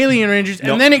went Alien Rangers,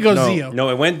 No, and then it goes no, Zeo. No,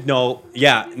 it went. No.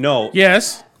 Yeah. No.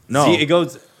 Yes. No. See, it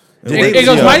goes. It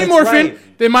goes Zeo. Mighty That's Morphin,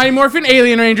 right. then Mighty Morphin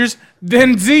Alien Rangers,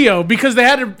 then Zeo because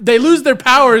they lose their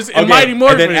powers in Okay, Mighty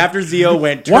Morphin. And then after Zeo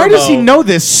went Turbo. Why does he know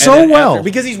this and so then well? after-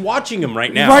 because he's watching him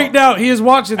right now. Right now, he is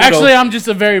watching. this. Actually, I'm just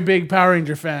a very big Power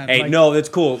Ranger fan. Hey, Like, no, that's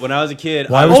cool. When I was a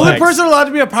kid, Why I was was only like, person allowed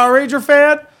to be a Power Ranger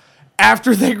fan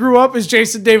after they grew up is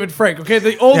Jason David Frank. Okay,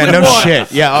 the only Yeah, no one.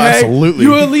 shit. Yeah, Okay? absolutely.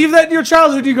 You will leave that in your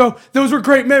childhood. You go, those were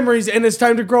great memories, and it's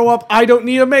time to grow up. I don't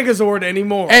need a Megazord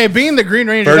anymore. Hey, being the Green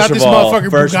Ranger got First this of all, motherfucker you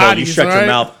Bugattis, shut your right?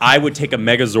 mouth. I would take a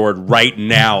Megazord right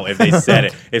now if they said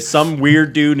it. If some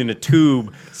weird dude in a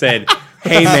tube said,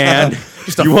 "Hey man,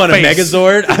 a you want a face.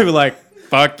 Megazord?" I'd be like,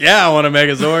 "Fuck yeah, I want a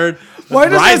Megazord." Why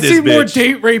does Ride that this seem more bitch.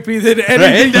 date rapey than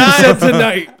anything you said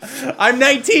tonight? I'm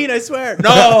 19, I swear.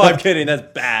 No, I'm kidding.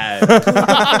 That's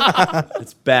bad.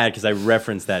 It's bad because I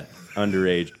referenced that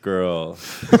underage girl.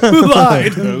 Who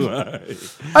lied?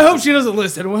 I hope she doesn't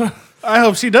listen. I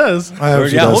hope she does. I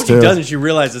hope I hope she doesn't. She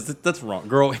realizes that's wrong.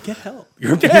 Girl, get help.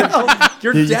 Your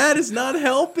dad is not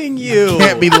helping you.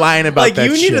 Can't be lying about Like that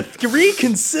you shit. need to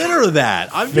reconsider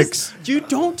that. I'm Fix- just you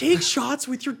don't take shots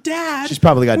with your dad. She's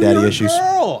probably got when daddy you're a issues.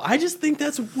 Girl. I just think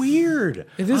that's weird.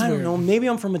 It is I don't weird. know. Maybe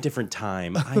I'm from a different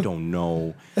time. I don't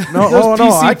know. No, Those no,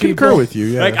 PC I concur people. with you.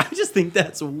 Yeah. Like I just think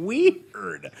that's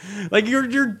weird. Like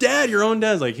your dad, your own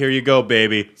dad's like, here you go,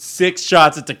 baby. 6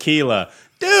 shots of tequila.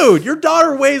 Dude, your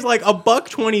daughter weighs like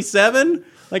 $127.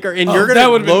 Like, and you're that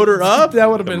gonna would've load been- her up? That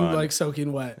would have Come been on. like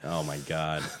soaking wet. Oh my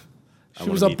god. She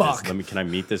was a buck. Can I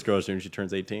meet this girl as soon as she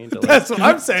turns 18? That's what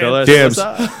I'm saying. Tell her Dibs.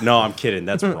 what's up. No, I'm kidding.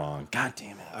 That's wrong. God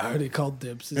damn it. I already called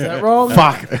dibs. Is that wrong?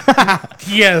 Fuck.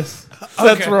 Yes,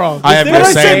 that's wrong. I have Then no I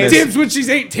said saying this. dibs when she's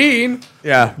 18.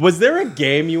 Yeah. Was there a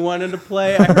game you wanted to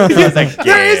play? I heard there was a game.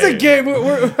 There is a game.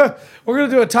 We're going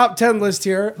to do a top 10 list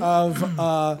here of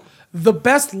the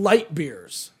best light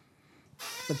beers.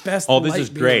 The best. Oh, this light is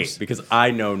beers. great because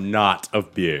I know not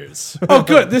of beers. Oh,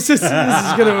 good. This is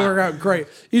going to work out great.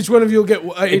 Each one of you will get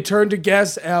a turn to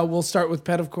guess. We'll start with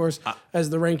Pet, of course, as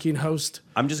the ranking host.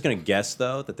 I'm just gonna guess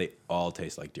though that they all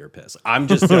taste like deer piss. I'm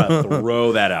just gonna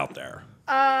throw that out there.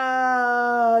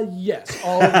 Yes,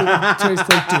 all of them taste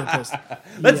like deer piss.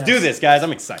 Let's do this, guys.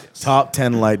 I'm excited. Top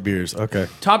 10 light beers. Okay.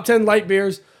 Top 10 light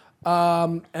beers.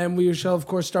 And we shall, of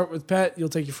course, start with Pet. You'll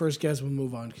take your first guess. We'll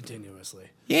move on continuously.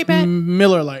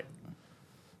 Miller Lite.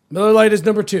 Miller Lite is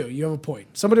number 2. You have a point.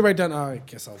 Somebody write down. I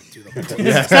guess I'll do the point.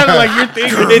 It sounded like your thing.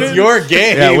 It's your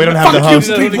game. Yeah, we don't have the Fuck you,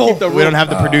 host. people. We don't have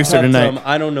the producer Tum tonight. Tum,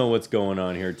 I don't know what's going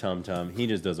on here, Tum Tum. He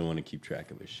just doesn't want to keep track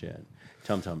of his shit.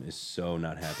 Tum Tum is so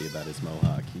not happy about his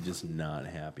mohawk. He's just not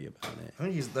happy about it. I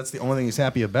think that's the only thing he's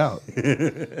happy about.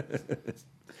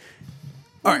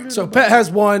 All right, so Pet has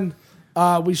one.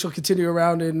 We shall continue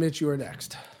around, and Mitch, you are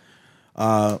next.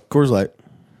 Coors Light.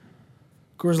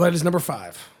 Coors Light is number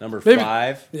 5. Number Maybe-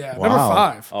 5. Yeah, Wow. number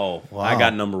 5. Oh, I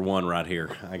got number 1 right here.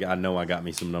 I know I got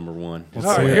me some number 1. All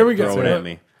right, here we go. Throw it at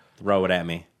me. Throw it at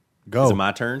me. Go. Is it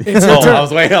my turn? It's your turn. I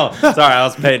was waiting. Sorry, I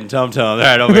was petting Tum Tum. All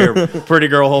right, over here, pretty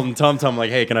girl holding Tum Tum. Like,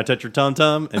 hey, can I touch your Tum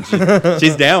Tum? And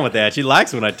she's down with that. She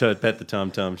likes when I pet the Tum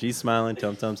Tum. She's smiling.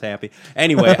 Tum Tum's happy.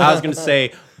 Anyway, I was gonna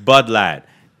say Bud Light.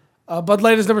 Bud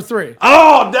Light is number 3.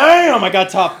 Oh damn! I got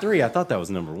top 3. I thought that was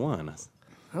number 1.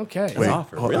 Okay. That's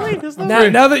offer. Really? That's not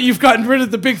Now that you've gotten rid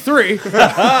of the big 3,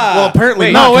 Well, apparently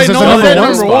Wait, not. no, wait, 'cause no there's one a said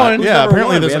number number spot. one. Yeah, Number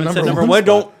apparently one. there's We a haven't said number number one.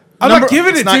 one. spot. I'm not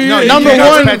giving it to you. no, Number it's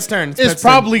one Pet's turn. It's is Pet's turn.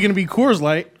 probably going to be Coors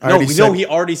Light. I No, already we said- know he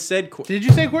already said. Did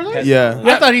you say Coors Light? Yeah.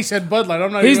 I thought he said Bud Light.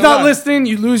 I'm not. He's even not gonna lie. listening.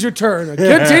 You lose your turn.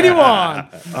 Continue on.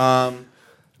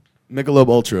 Michelob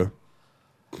Ultra.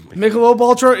 Michelob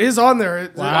Ultra is on there.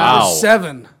 It's Wow. number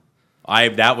 7.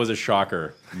 That was a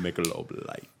shocker. Michelob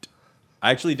Light.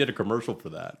 I actually did a commercial for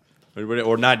that,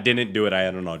 or not. Didn't do it. I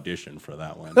had an audition for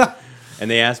that one, and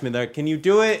they asked me that. Can you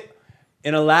do it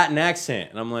in a Latin accent?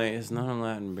 And I'm like, it's not a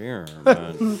Latin beer,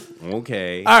 but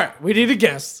okay. All right, we need a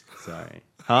guess. Sorry.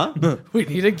 Huh? We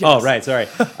need a guess. Oh, right. Sorry.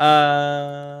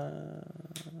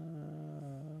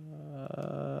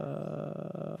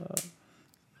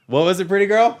 What was it, pretty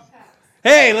girl?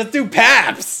 Hey, let's do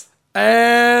Paps.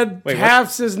 And Wait, what?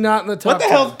 Paps is not in the top What the 10.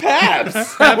 hell's Paps?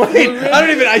 Wait, I don't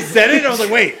even. I said it. And I was like,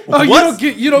 wait. Oh, what's-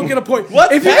 you don't get a point.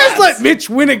 What's If you guys Paps? let Mitch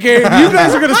win a game, you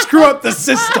guys are gonna screw up the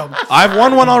system. I've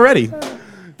won one already.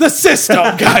 The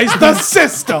system, guys. The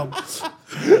system.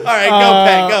 All right, go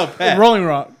Pat. Go Pat. Rolling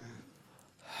Rock.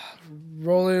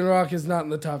 Rolling Rock is not in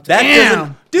the top 10. That Damn.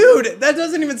 doesn't, dude. That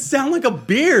doesn't even sound like a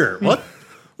beer. What?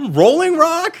 Rolling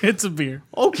Rock? It's a beer.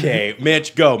 Okay,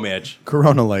 Mitch. Go, Mitch.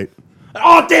 Corona Light.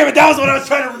 Oh, damn it! That was what I was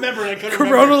trying to remember. And I couldn't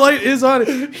Corona Light is on it.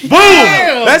 Boom!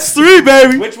 That's 3,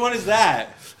 baby. Which one is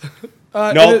that?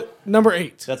 It Nope. is number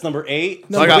 8. That's number 8.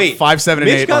 So I got Wait, 5, 7, and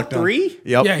Mitch 8. got locked on. 3.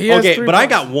 Yep. Yeah, he has Okay, 3 but I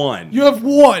points. got 1 You have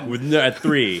 1. with at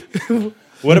 3.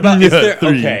 What about? Is there?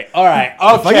 3. Okay, all right.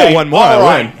 Okay, I get one more, I all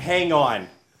right, win. hang on.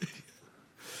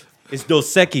 Is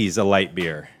Dos Equis a light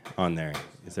beer on there?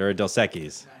 Is there a Dos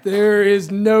Equis? There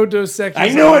is no Dos Equis. I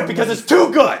knew it because it's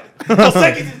too good. Dos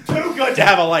Equis is too good to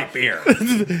have a light beer.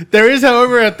 There is,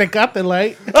 however, a Tecate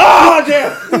Light. Oh,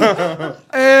 damn.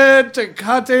 And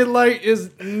Tecate Light is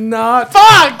not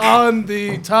on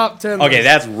the top 10. Okay, list.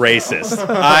 that's racist.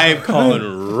 I'm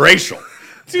calling racial.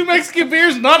 2 Mexican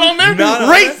beers not on there. Not on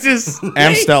there? Racist.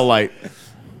 Amstel Light.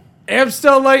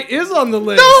 Amstel Light is on the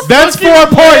list. That's 4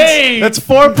 fucking points. way. That's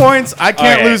 4 points. I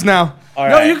can't Okay. lose now. All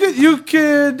No, right. you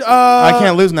could. I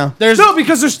can't lose now. There's No,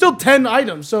 because there's still 10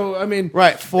 items. So I mean,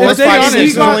 Right. 4, If they 5, got 6. it, he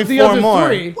There's got only the 4 other more.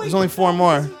 3. There's only 4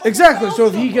 more. exactly. So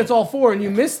if he gets all 4 and you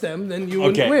miss them, then you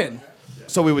wouldn't Okay. win.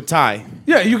 So we would tie.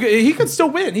 Yeah, he could still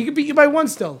win. He could beat you by 1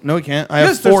 still. No, he can't. I have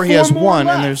Yes, there's 4. He has 4 more 1.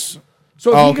 left. And there's.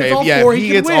 So if Oh, he okay. gets all Yeah, 4, he he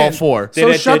gets can all win. 4.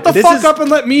 So shut the fuck up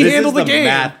and let me this handle is the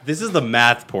game. This is the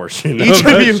math portion Each of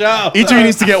of the you. show. Each of you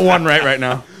needs to get 1 right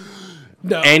now.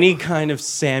 No. Any kind of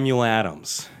Samuel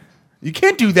Adams. You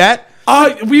can't do that.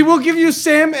 We will give you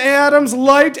Sam Adams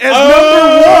Light as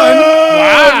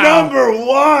Number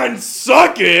 1.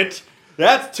 Suck it.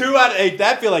 That's 2 out of 8.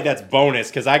 That feel like that's bonus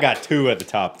because I got 2 at the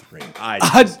top 3. number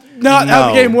 1. Not how the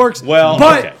No. game works. Well,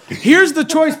 but okay. here's the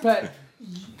choice, Pat.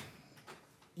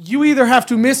 You either have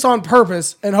to miss on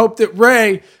purpose and hope that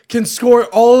Ray can score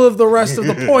all of the rest of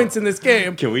the points in this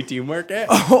game, Can we teamwork it?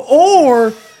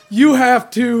 or you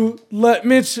have to let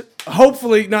Mitch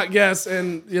hopefully not guess,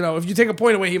 and if you take a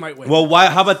point away, he might win. Well, why?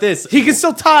 How about this? he can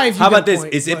still tie. If you How get about a this?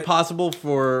 point, Is it but- possible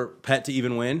for Pet to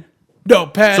even win? No,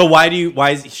 Pat. So why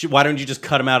don't you just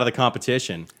cut him out of the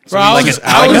competition? So Bro, he's I like was- an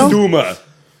I was- Alex Duma.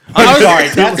 I'm sorry,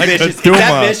 that's vicious. Is Duma.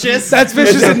 that vicious? That's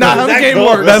vicious and not how the that game cold?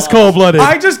 works. That's cold blooded.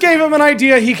 I just gave him an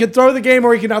idea. He could throw the game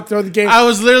or he could not throw the game. I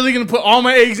was literally gonna put all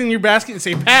my eggs in your basket and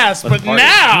say pass, but party.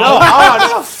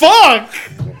 now, fuck.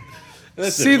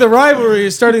 See, the rivalry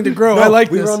is starting to grow. I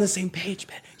like we this. were on the same page,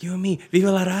 man. You and me.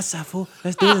 Viva la raza, fool.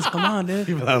 Let's do this. Come on, dude.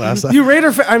 You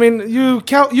Raider,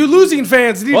 you losing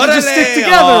fans need to just stick Orale.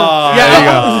 together. Oh,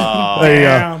 Yeah. There you go.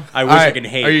 Damn. I wish All I right, could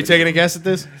hate. Are you taking a guess at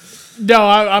this? No,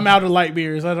 I'm out of light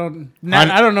beers. I don't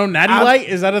know. Natty Light,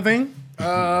 is that a thing?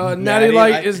 Natty Natty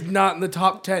Light Light. is not in the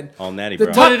top 10. All natty, The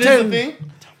bro. top But it is 10. a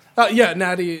thing. Yeah,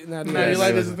 Natty Natty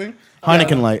Light is a thing.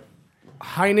 Heineken Light.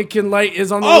 Heineken Light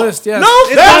is on the Oh, list. Yes.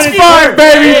 no, That's 5,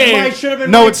 baby. Mine should have been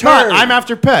No, my it's not. turn. I'm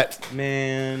after Pet.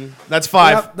 Man. That's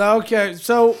 5. Yep, okay,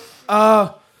 so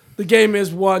the game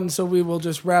is won, so we will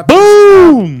just wrap.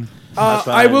 Boom. I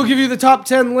fine. will give you the top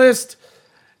 10 list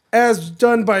as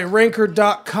done by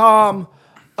Ranker.com.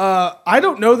 I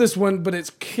don't know this one, but it's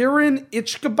Kirin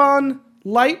Ichiban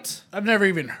Light. I've never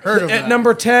even heard of At that.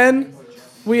 number 10,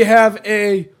 we have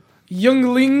a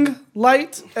Youngling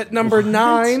Light at number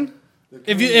 9.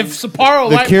 If Sapporo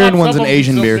The Light Kirin pops one's up, an I'm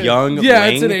Asian so beer. pissed. Young Yeah,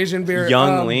 Ling? it's an Asian beer.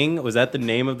 Young Ling? Was that the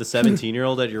name of the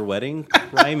 17-year-old at your wedding?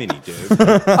 Criminy,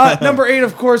 dude. Number 8,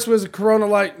 of course, was Corona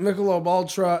Light, Michelob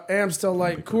Ultra, Amstel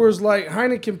Light, Coors Light,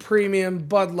 Heineken Premium,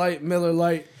 Bud Light, Miller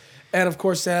Light, And of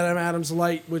course, Sam Adams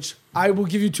Light, which I will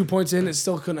give you 2 points in. It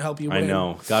still couldn't help you I win.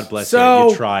 know. God bless So- you.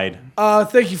 You tried.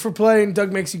 Thank you for playing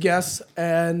Doug Makes You Guess,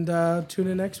 and tune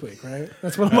in next week, right?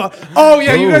 That's what I'm about. Oh,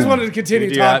 yeah, you guys wanted to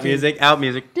continue Do out talking. music. Out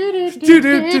music.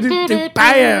 Do-do-do-do-do,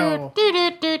 Pow.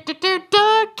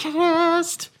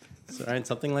 Right,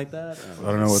 something like that. I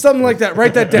don't know what. Something like that.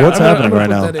 Write that down. What's I'm happening gonna right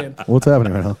now? put that in. What's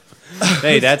happening right now?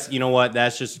 Hey, that's, you know what?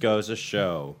 That just goes to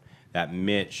show that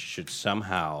Mitch should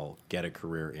somehow get a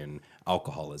career in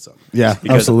alcoholism. Yeah,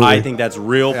 because absolutely. I think that's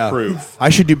real proof. I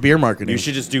should do beer marketing. You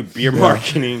should just do beer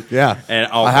marketing. Yeah. And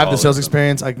I have the sales alcoholism.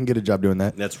 experience. I can get a job doing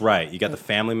that. That's right. You got the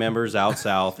family members out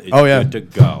south. It's Oh, yeah. good to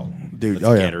go. Dude, Let's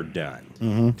oh, yeah. get her done.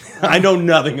 Mm-hmm. I know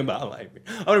nothing about life.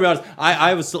 I'm gonna be honest.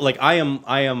 I was like I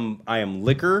am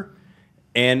liquor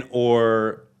and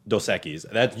or Dos Equis.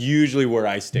 That's usually where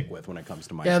I stick with when it comes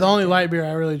to my Yeah, the only light beer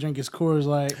I really drink is Coors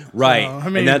Light. right. So, I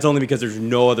mean, and that's only because there's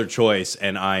no other choice,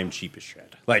 and I'm cheap as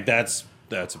shit. Like that's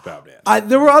about it.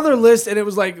 There were other lists, and it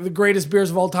was like the greatest beers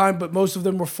of all time, but most of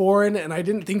them were foreign, and I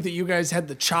didn't think that you guys had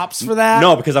the chops for that.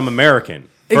 No, because I'm American.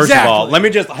 First Exactly. of all, let me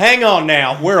just hang on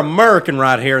now. We're American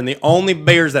right here, and the only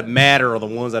beers that matter are the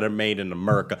ones that are made in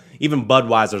America. Even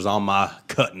Budweiser's on my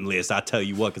cutting list. I tell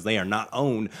you what, because they are not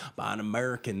owned by an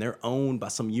American. They're owned by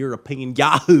some European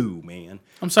Yahoo, man.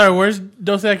 I'm sorry, where's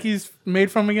Dos Equis made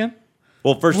from again?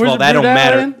 Well, first of Where's all, the that don't brewed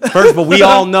matter. at in? First of all, we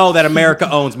all know that America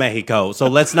owns Mexico, so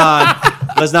let's not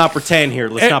pretend here.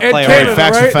 Let's not And play Canada, around.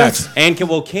 Facts are right? facts.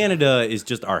 And Canada is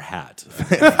just our hat.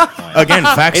 Again,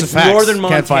 facts It's are facts. northern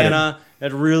Can't fight it. Montana.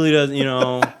 That really doesn't,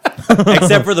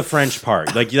 except for the French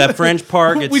part. Like that French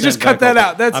part. Gets We just sent cut back that over.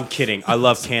 out. That's- I'm kidding. I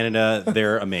love Canada.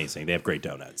 They're amazing. They have great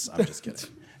donuts. I'm just kidding.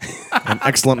 And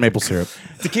excellent maple syrup.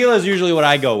 Tequila is usually what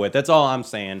I go with. That's all I'm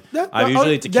saying. I'm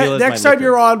usually tequila. Next time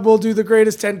you're on, we'll do the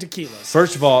greatest 10 tequilas.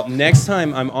 First of all, next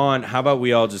time I'm on, how about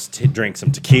we all just drink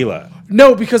some tequila?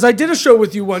 No, because I did a show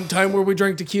with you one time where we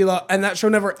drank tequila, and that show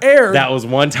never aired. That was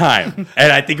one time,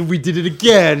 and I think if we did it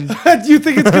again, Do you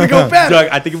think it's going to go better? Doug,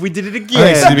 I think if we did it I think it's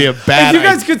again, gonna be a bad. If you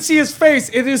guys could see his face,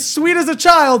 it is sweet as a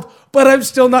child, but I'm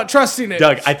still not trusting it.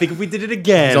 Doug, I think if we did it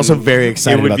again, He's also very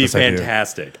excited It would about be this idea.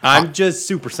 fantastic. I'm just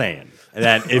super saying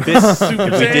that if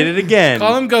we did it again,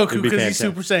 Call him Goku it'd be because he's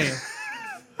fantastic. Super Saiyan.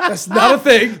 That's not a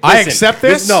thing. I Listen, accept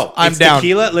this. No, I'm it's down.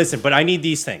 Tequila. Listen, but I need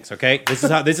these things. Okay, this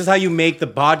is how you make the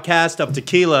podcast of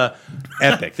tequila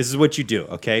epic. This is what you do.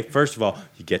 Okay, first of all,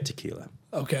 you get tequila,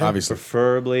 Okay. Obviously.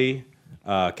 preferably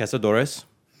Cazadores,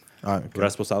 Okay.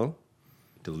 Reposado.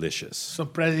 Delicious. So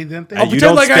Presidente. I'll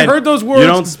pretend like I heard those words. You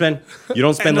don't spend And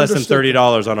less than understood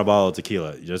 $30 on a bottle of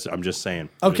tequila. I'm just saying.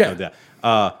 Okay.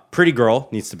 Pretty girl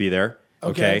needs to be there.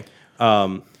 Okay. In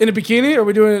a bikini? Are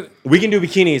we doing it? We can do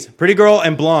bikinis. Pretty girl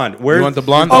and blonde. Where You want the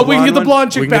blonde? Oh, we can get the one?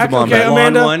 blonde chick We can get back. the blonde Okay, back.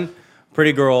 Blonde Amanda. one.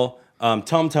 Pretty girl.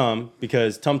 Tum Tum,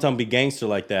 because Tum Tum be gangster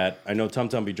like that. I know Tum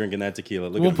Tum be drinking that tequila.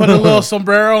 Look We'll at put a little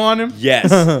sombrero on him.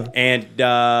 yes. And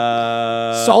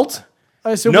Salt?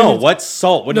 I assume No, we need- what's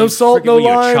salt? What No are you salt, freaking- no what are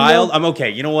you, a lime, child? no- I'm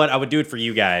okay. You know what? I would do it for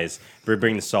you guys for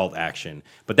bring the salt action.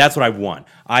 But that's what I want.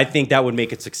 I think that would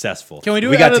make it successful. Can we do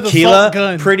we it got out of the tequila, salt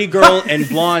gun? pretty girl and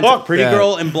blondes, pretty that.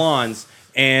 girl and blondes,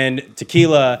 and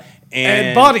tequila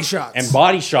And body shots. And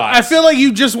body shots. I feel like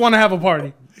you just want to have a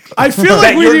party. I feel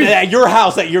like that we need... at your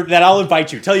house that I'll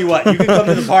invite you. Tell you what, you can come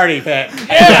to the party, Pat.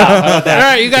 All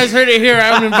right, you guys heard it here.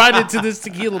 I'm invited to this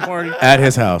tequila party. At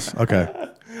his house. Okay.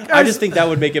 I just think that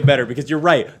would make it better because you're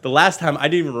right. The last time I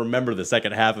didn't even remember the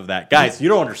second half of that. Guys, you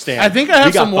don't understand. I think I We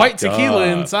have got some white fucked tequila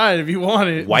up. inside if you want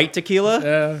it. White tequila?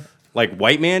 Yeah. Like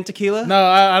white man tequila? No,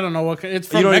 I don't know what. It's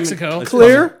You from don't even- Mexico. it's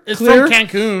Clear? It's Clear? from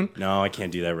Cancun. No, I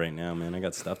can't do that right now, man. I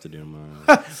got stuff to do tomorrow.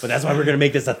 But that's why we're gonna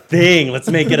make this a thing. Let's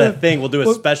make it a thing. We'll do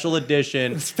a special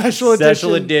edition. Special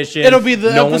edition. It'll be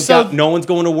the no episode- no one's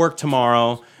going to work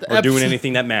tomorrow or doing episode-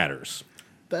 anything that matters.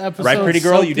 The episode Right, pretty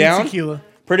girl? soaked You in down? Tequila.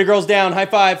 Pretty girls down. High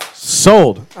five.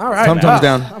 Sold. All right. Tum Tum's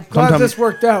down. I'm glad this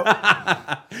worked out.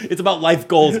 It's about life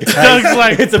goals, guys. Doug's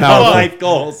like, It's about Powerful. life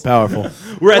goals. Powerful.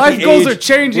 We're at Life the goals age- are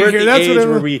changing we're at here. the That's what age I'm-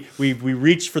 where we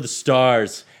reach for the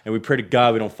stars and we pray to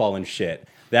God we don't fall in shit.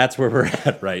 That's where we're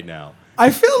at right now. I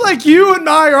feel like you and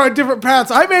I are on different paths.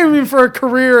 I'm aiming for a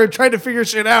career and trying to figure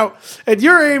shit out, and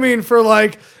you're aiming for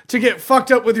like to get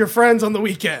fucked up with your friends on the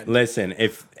weekend. Listen,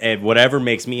 if whatever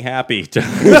makes me happy. Doug,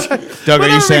 are Whatever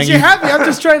you saying makes you happy. I'm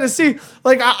just trying to see.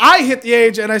 Like I hit the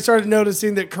age and I started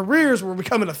noticing that careers were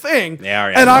becoming a thing. They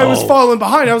are, yeah. and I was Oh. falling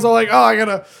behind. I was all like, oh, I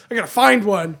gotta find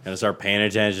one. Gotta start paying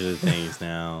attention to things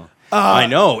now. I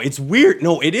know it's weird.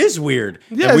 No, it is weird.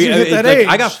 Yeah, And as you hit it's that like, age.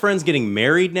 I got friends getting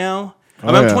married now. Oh,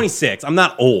 I'm yeah. 26. I'm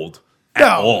not old at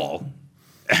No. all.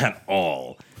 At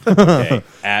all. Okay,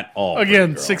 at all.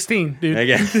 Again, pretty girl. 16, dude.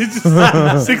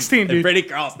 Again, 16, dude. pretty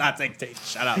girl's not 16.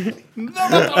 Shut up.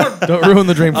 Don't ruin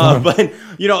the dream for him. But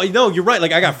you're right.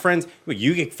 Like I got friends.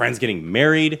 You get friends getting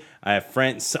married. I have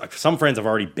friends. Some friends have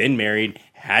already been married,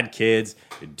 had kids,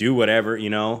 do whatever.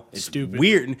 It's Stupid.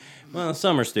 weird. Well,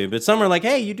 some are stupid. Some are like,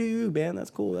 hey, you do you, man. That's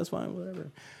cool. That's fine.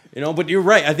 Whatever. But you're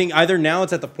right. I think either now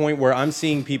it's at the point where I'm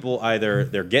seeing people either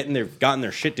they've gotten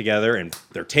their shit together and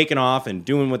they're taking off and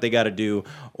doing what they got to do,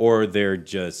 or they're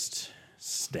just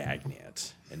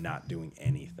stagnant and not doing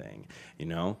anything.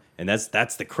 And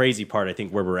that's the crazy part. I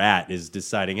think where we're at is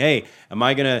deciding, hey, am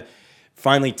I gonna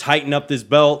finally tighten up this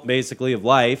belt, basically, of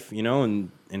life, and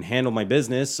handle my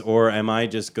business, or am I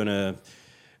just gonna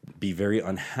be very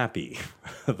unhappy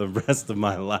the rest of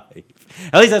my life?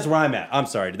 At least that's where I'm at. I'm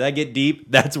sorry. Did that get deep?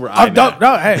 That's where I'm at.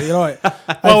 No, hey, you know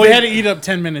what? Well, we had to eat up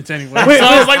 10 minutes anyway. Wait, so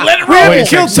I was like, let it We roll. haven't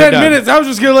killed so 10 Doug- minutes. I was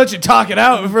just going to let you talk it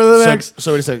out for the next.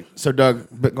 So wait a second. So Doug,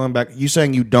 but going back, you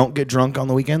saying you don't get drunk on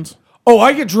the weekends? Oh,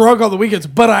 I get drunk on the weekends,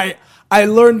 but I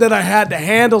learned that I had to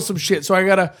handle some shit. So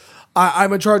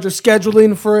I'm in charge of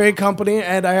scheduling for a company,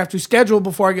 and I have to schedule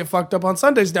before I get fucked up on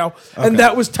Sundays now. And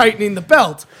that was tightening the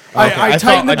belt. I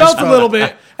tightened the belt a little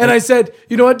bit, and I said,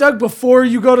 you know what, Doug, before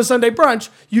you go to Sunday brunch,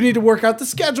 you need to work out the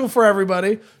schedule for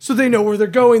everybody so they know where they're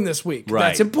going this week. Right.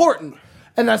 That's important.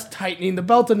 And that's tightening the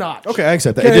belt a notch. Okay, I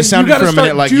accept that. Okay, It just sounded you gotta for a minute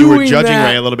start like you were doing judging that.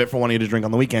 Ray a little bit for wanting to drink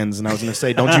on the weekends, and I was going to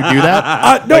say, don't you do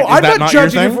that? No, Like, is I'm that not your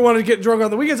judging him thing? for wanting to get drunk on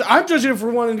the weekends. I'm judging him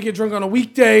for wanting to get drunk on a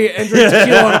weekday and drink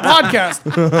tequila on a podcast.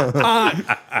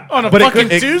 On a But it fucking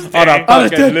could- it- Tuesday. On a On a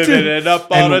fucking Tuesday. living it up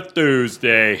on a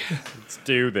Tuesday. Let's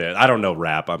do this. I don't know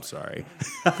rap. I'm sorry.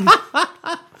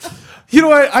 You know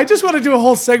what? I just want to do a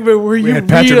whole segment where you had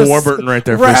Patrick read Warburton right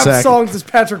there for a rap sec. songs as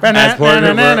Patrick. As part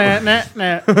of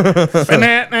That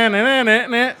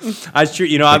That's true.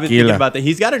 I've been thinking Tequila. about that.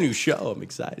 He's got a new show. I'm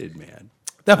excited, man.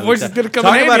 That voice is gonna come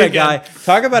Talk in about handy a again. guy.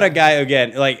 Talk about a guy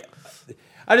again. Like,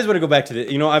 I just want to go back to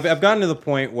the. I've gotten to the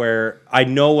point where I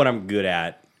know what I'm good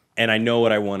at, and I know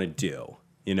what I want to do.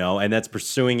 And that's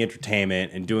pursuing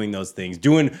entertainment and doing those things.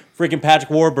 Doing freaking Patrick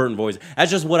Warburton voice.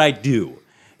 That's just what I do.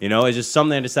 It's just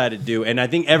something I decided to do. And I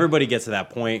think everybody gets to that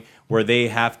point where they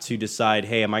have to decide,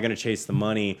 hey, am I going to chase the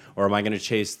money or am I going to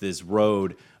chase this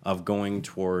road of going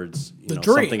towards dream.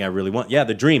 something I really want? Yeah,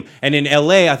 the dream. And in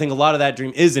LA, I think a lot of that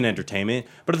dream is in entertainment.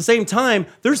 But at the same time,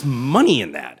 there's money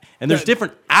in that. And there's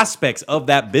different aspects of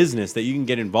that business that you can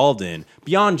get involved in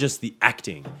beyond just the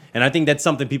acting. And I think that's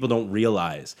something people don't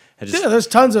realize. Yeah, there's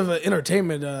tons of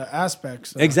entertainment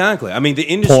aspects. Exactly. I mean, the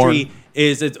industry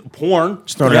it's porn.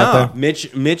 Just throwing it out there.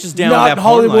 Mitch is down Not with in that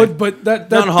Hollywood, porn life. but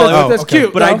Not in Hollywood. that's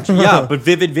cute. But no? but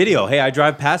Vivid Video. Hey, I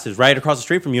drive past it right across the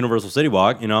street from Universal City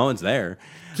Walk. It's there.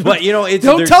 But it's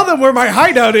Don't tell them where my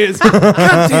hideout is. God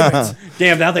damn it.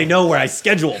 Damn, now they know where I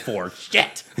schedule for.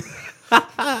 Shit.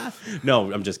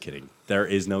 No, I'm just kidding. There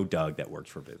is no Doug that works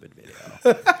for Vivid Video.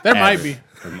 There might be.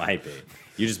 There might be.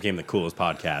 You just became the coolest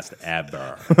podcast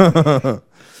ever.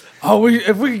 Oh,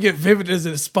 if we could get Vivid as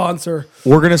a sponsor.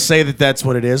 We're going to say that that's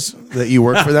what it is, that you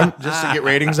work for them, just to get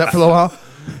ratings up for a little while.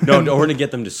 No, or to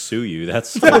get them to sue you. That's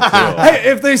so cool.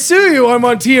 Hey, if they sue you, I'm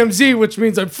on TMZ, which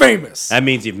means I'm famous. That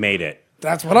means you've made it.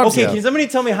 That's what I'm Okay, saying. can somebody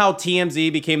tell me how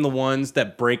TMZ became the ones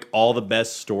that break all the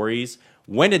best stories?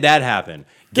 When did that happen?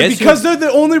 Guess Because who- they're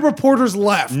the only reporters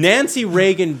left. Nancy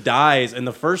Reagan dies, and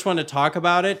the first one to talk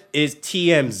about it is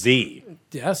TMZ.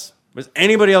 Yes. Does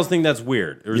anybody else think that's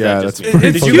weird? Or is Yeah, that just that's me?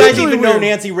 pretty Did you guys usually even know weird.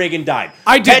 Nancy Reagan died?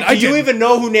 I did, Ted, I do you did. even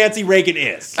know who Nancy Reagan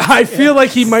is? I feel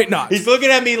like he might not. He's looking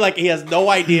at me like he has no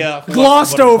idea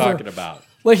Glossed what I'm over. talking about.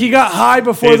 Like he got high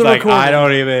before He's the like,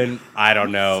 recording. I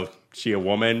don't know. She a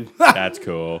woman? That's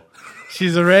cool.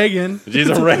 She's a Reagan. She's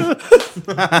a Reagan.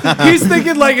 He's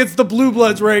thinking like it's the Blue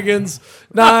Bloods Reagans,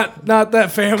 not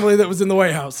that family that was in the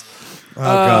White House. Oh,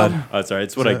 God. Oh, sorry,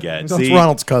 it's what I get. That's See,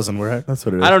 Ronald's cousin. That's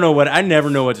what it is. I don't know I never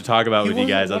know what to talk about with you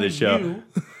guys on this show.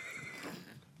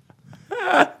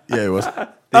 Yeah, it was. Things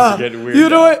are getting weird You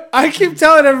know now. what? I keep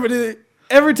telling everybody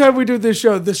every time we do this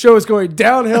show, the show is going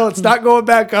downhill. It's not going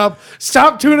back up.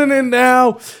 Stop tuning in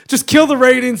now. Just kill the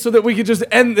ratings so that we can just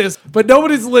end this. But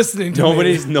nobody's listening to me.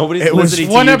 Nobody's It was listening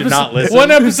to One you episode, to not listen.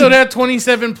 one episode had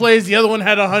 27 plays. The other one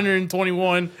had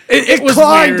 121. It was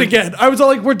climbed weird. again. I was all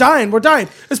like, we're dying.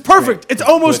 It's perfect. It's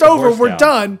almost Put the over. horse We're down.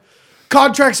 done.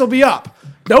 Contracts will be up.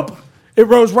 Nope. It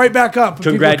rose right back up.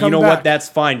 People Congrats, you come know back. what? That's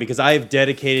fine because I have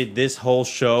dedicated this whole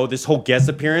show, this whole guest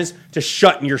appearance, to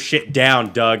shutting your shit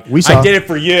down, Doug. We saw. I did it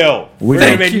for you. We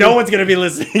Thank you. No one's gonna be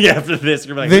listening after this.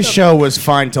 You're like, This show was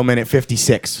fine till minute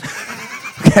 56.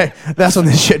 That's when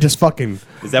this shit just fucking.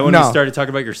 Is that when No. you started talking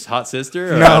about your hot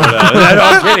sister? Or, No.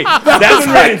 I'm kidding. That's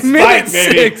when we're in minute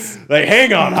spike, baby. 6. Like,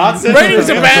 hang on, hot sister. Ratings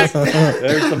are back.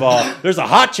 First of all, there's a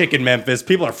hot chick in Memphis.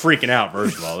 People are freaking out.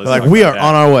 First of all, Let's Like talk we about are that.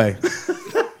 on our way.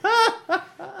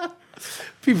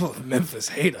 People in Memphis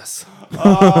hate us.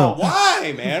 Oh,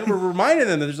 why, man? We're reminding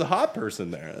them that there's a hot person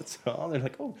there. That's all. They're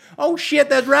like, oh shit,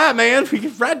 that's right, man. We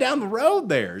can right down the road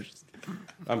there.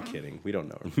 I'm kidding. We don't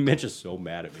know. Mitch is so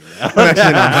mad at me now.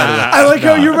 I like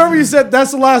how you remember you said that's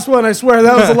the last one. I swear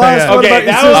that was the last one Okay, about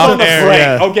that your was sister. on the there, break.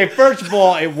 yeah. Okay, first of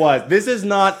all, it was. This is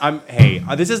not.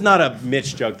 This is not a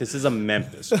Mitch joke. This is a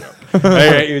Memphis joke.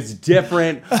 Okay, it's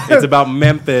different. It's about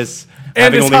Memphis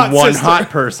And having his only hot one sister. hot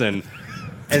person,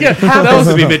 and it happens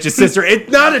to be Mitch's sister.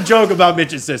 It's not a joke about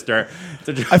Mitch's sister. It's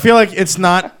a joke. I feel like it's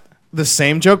not the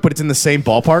same joke, but it's in the same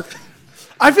ballpark.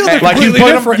 I feel they're Like, you completely put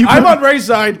him- different. you put I'm him- on Ray's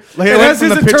side. Like, it and went as from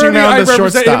his the pitching attorney, mound I to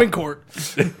represent him shortstop. in court.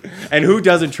 And who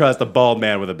doesn't trust a bald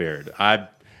man with a beard? I'm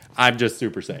just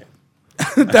super saiyan.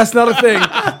 That's not a thing.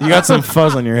 You got some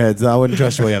fuzz on your head, so I wouldn't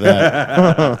trust you when you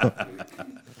have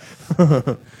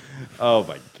that. Oh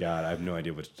my god, I have no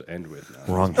idea what to end with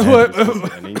now. Wrong.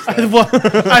 Ending stuff. Well,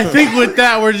 I think with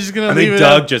that, we're just gonna I leave think it.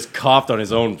 Doug Up. just coughed on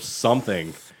his own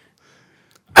something.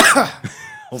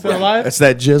 Still alive? It's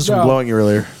that jizz from No. blowing you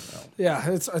earlier. Yeah,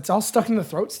 it's all stuck in the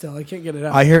throat still. I can't get it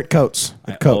out. I hear it coats.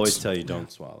 I It always coats. tell you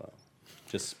don't swallow.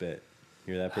 Just spit.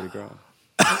 Hear that, pretty girl?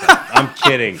 I'm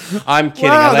kidding. I'm kidding.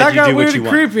 Wow, I that let you got do what weird you and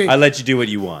want. creepy. I let you do what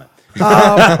you want.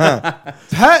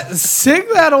 Pat, sing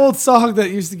that old song that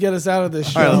used to get us out of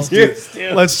this show. All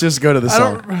right, let's just go to the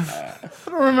song. I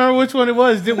don't remember which one it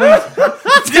was. Did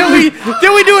we?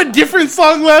 did we do a different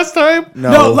song last time?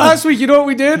 No, last week, you know what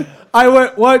we did? I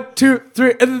went 1, 2,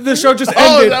 3, and then the show just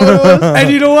Oh, ended. is that what it was? And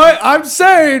you know what? I'm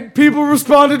saying people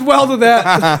responded well to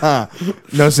that.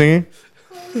 No singing.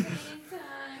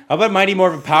 How about Mighty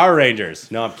Morphin Power Rangers?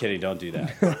 No, I'm kidding. Don't do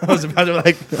that. I was about to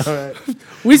like. All right.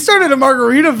 We started a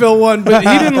Margaritaville one, but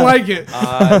he didn't like it.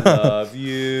 I love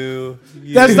you.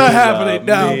 You That's not happening,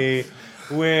 love no. me.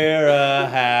 We're a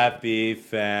happy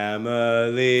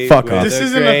family. Fuck with off. This a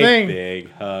isn't a great thing.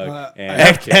 Big hug. And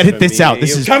a kiss Edit from this me. out.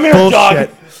 This is Come here, bullshit. dog.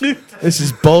 This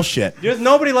is bullshit. There's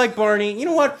nobody like Barney. You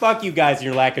know what? Fuck you guys and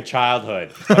your lack of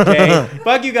childhood. Okay?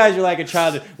 Fuck you guys, your lack of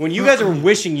childhood. When you guys are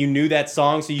wishing you knew that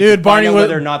song so you Dude, could Barney find out was-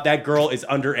 whether or not that girl is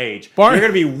underage. Barney- You're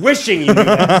going to be wishing you knew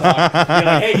that song. You're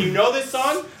like, hey, you know this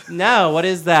song? No, what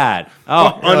is that?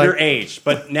 Oh, You're like- underage.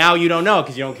 But now you don't know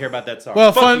because you don't care about that song.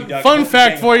 Well, Fuck fun you, Doug. fun Don't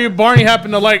fact sing. for you: Barney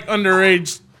happened to like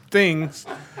underage things.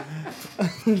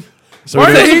 So we're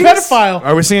Barney's doing- a pedophile.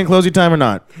 Are we singing closing time or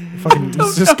not? Fucking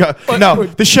let's just go. No,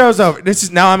 the show's over. This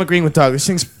is now. I'm agreeing with Doug. This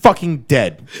thing's fucking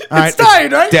dead. All right? It's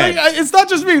dying, right? Dead. Like, it's not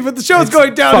just me, but the show's It's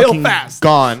going downhill fucking fast.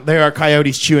 Gone. There are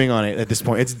coyotes chewing on it at this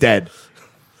point. It's dead.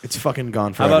 It's fucking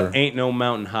gone How forever. about Ain't No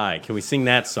Mountain High? Can we sing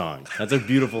that song? That's a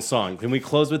beautiful song. Can we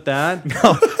close with that?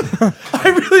 I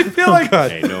really feel like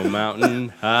Ain't no mountain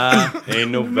high, ain't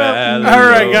no valley. All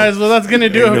right, low. guys. Well, that's gonna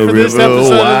do Ain't it no for this river episode of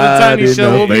the wide Tiny Show.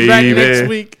 enough, We'll be back baby. next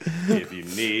week. If you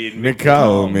need me, You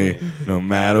call me no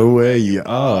matter where you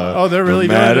are. Oh, they're really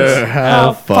no doing matter this. how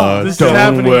Oh, far. this is Don't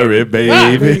happening. worry, baby.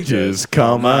 Ah. Just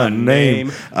call my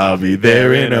name. I'll be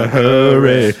there in a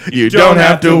hurry. You don't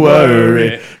have to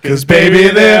worry. 'Cause baby,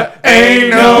 there ain't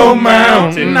no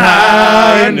mountain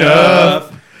high enough.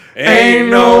 Ain't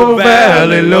no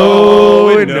valley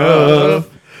low enough.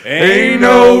 Ain't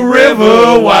no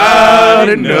river wide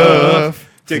enough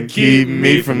to keep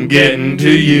me from getting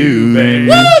to you, baby.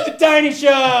 Woo, the Tiny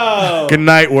Show. Good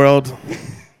night, world.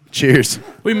 Cheers.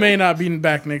 We may not be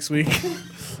back next week.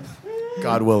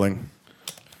 God willing.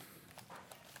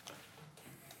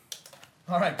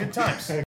 All right, good times.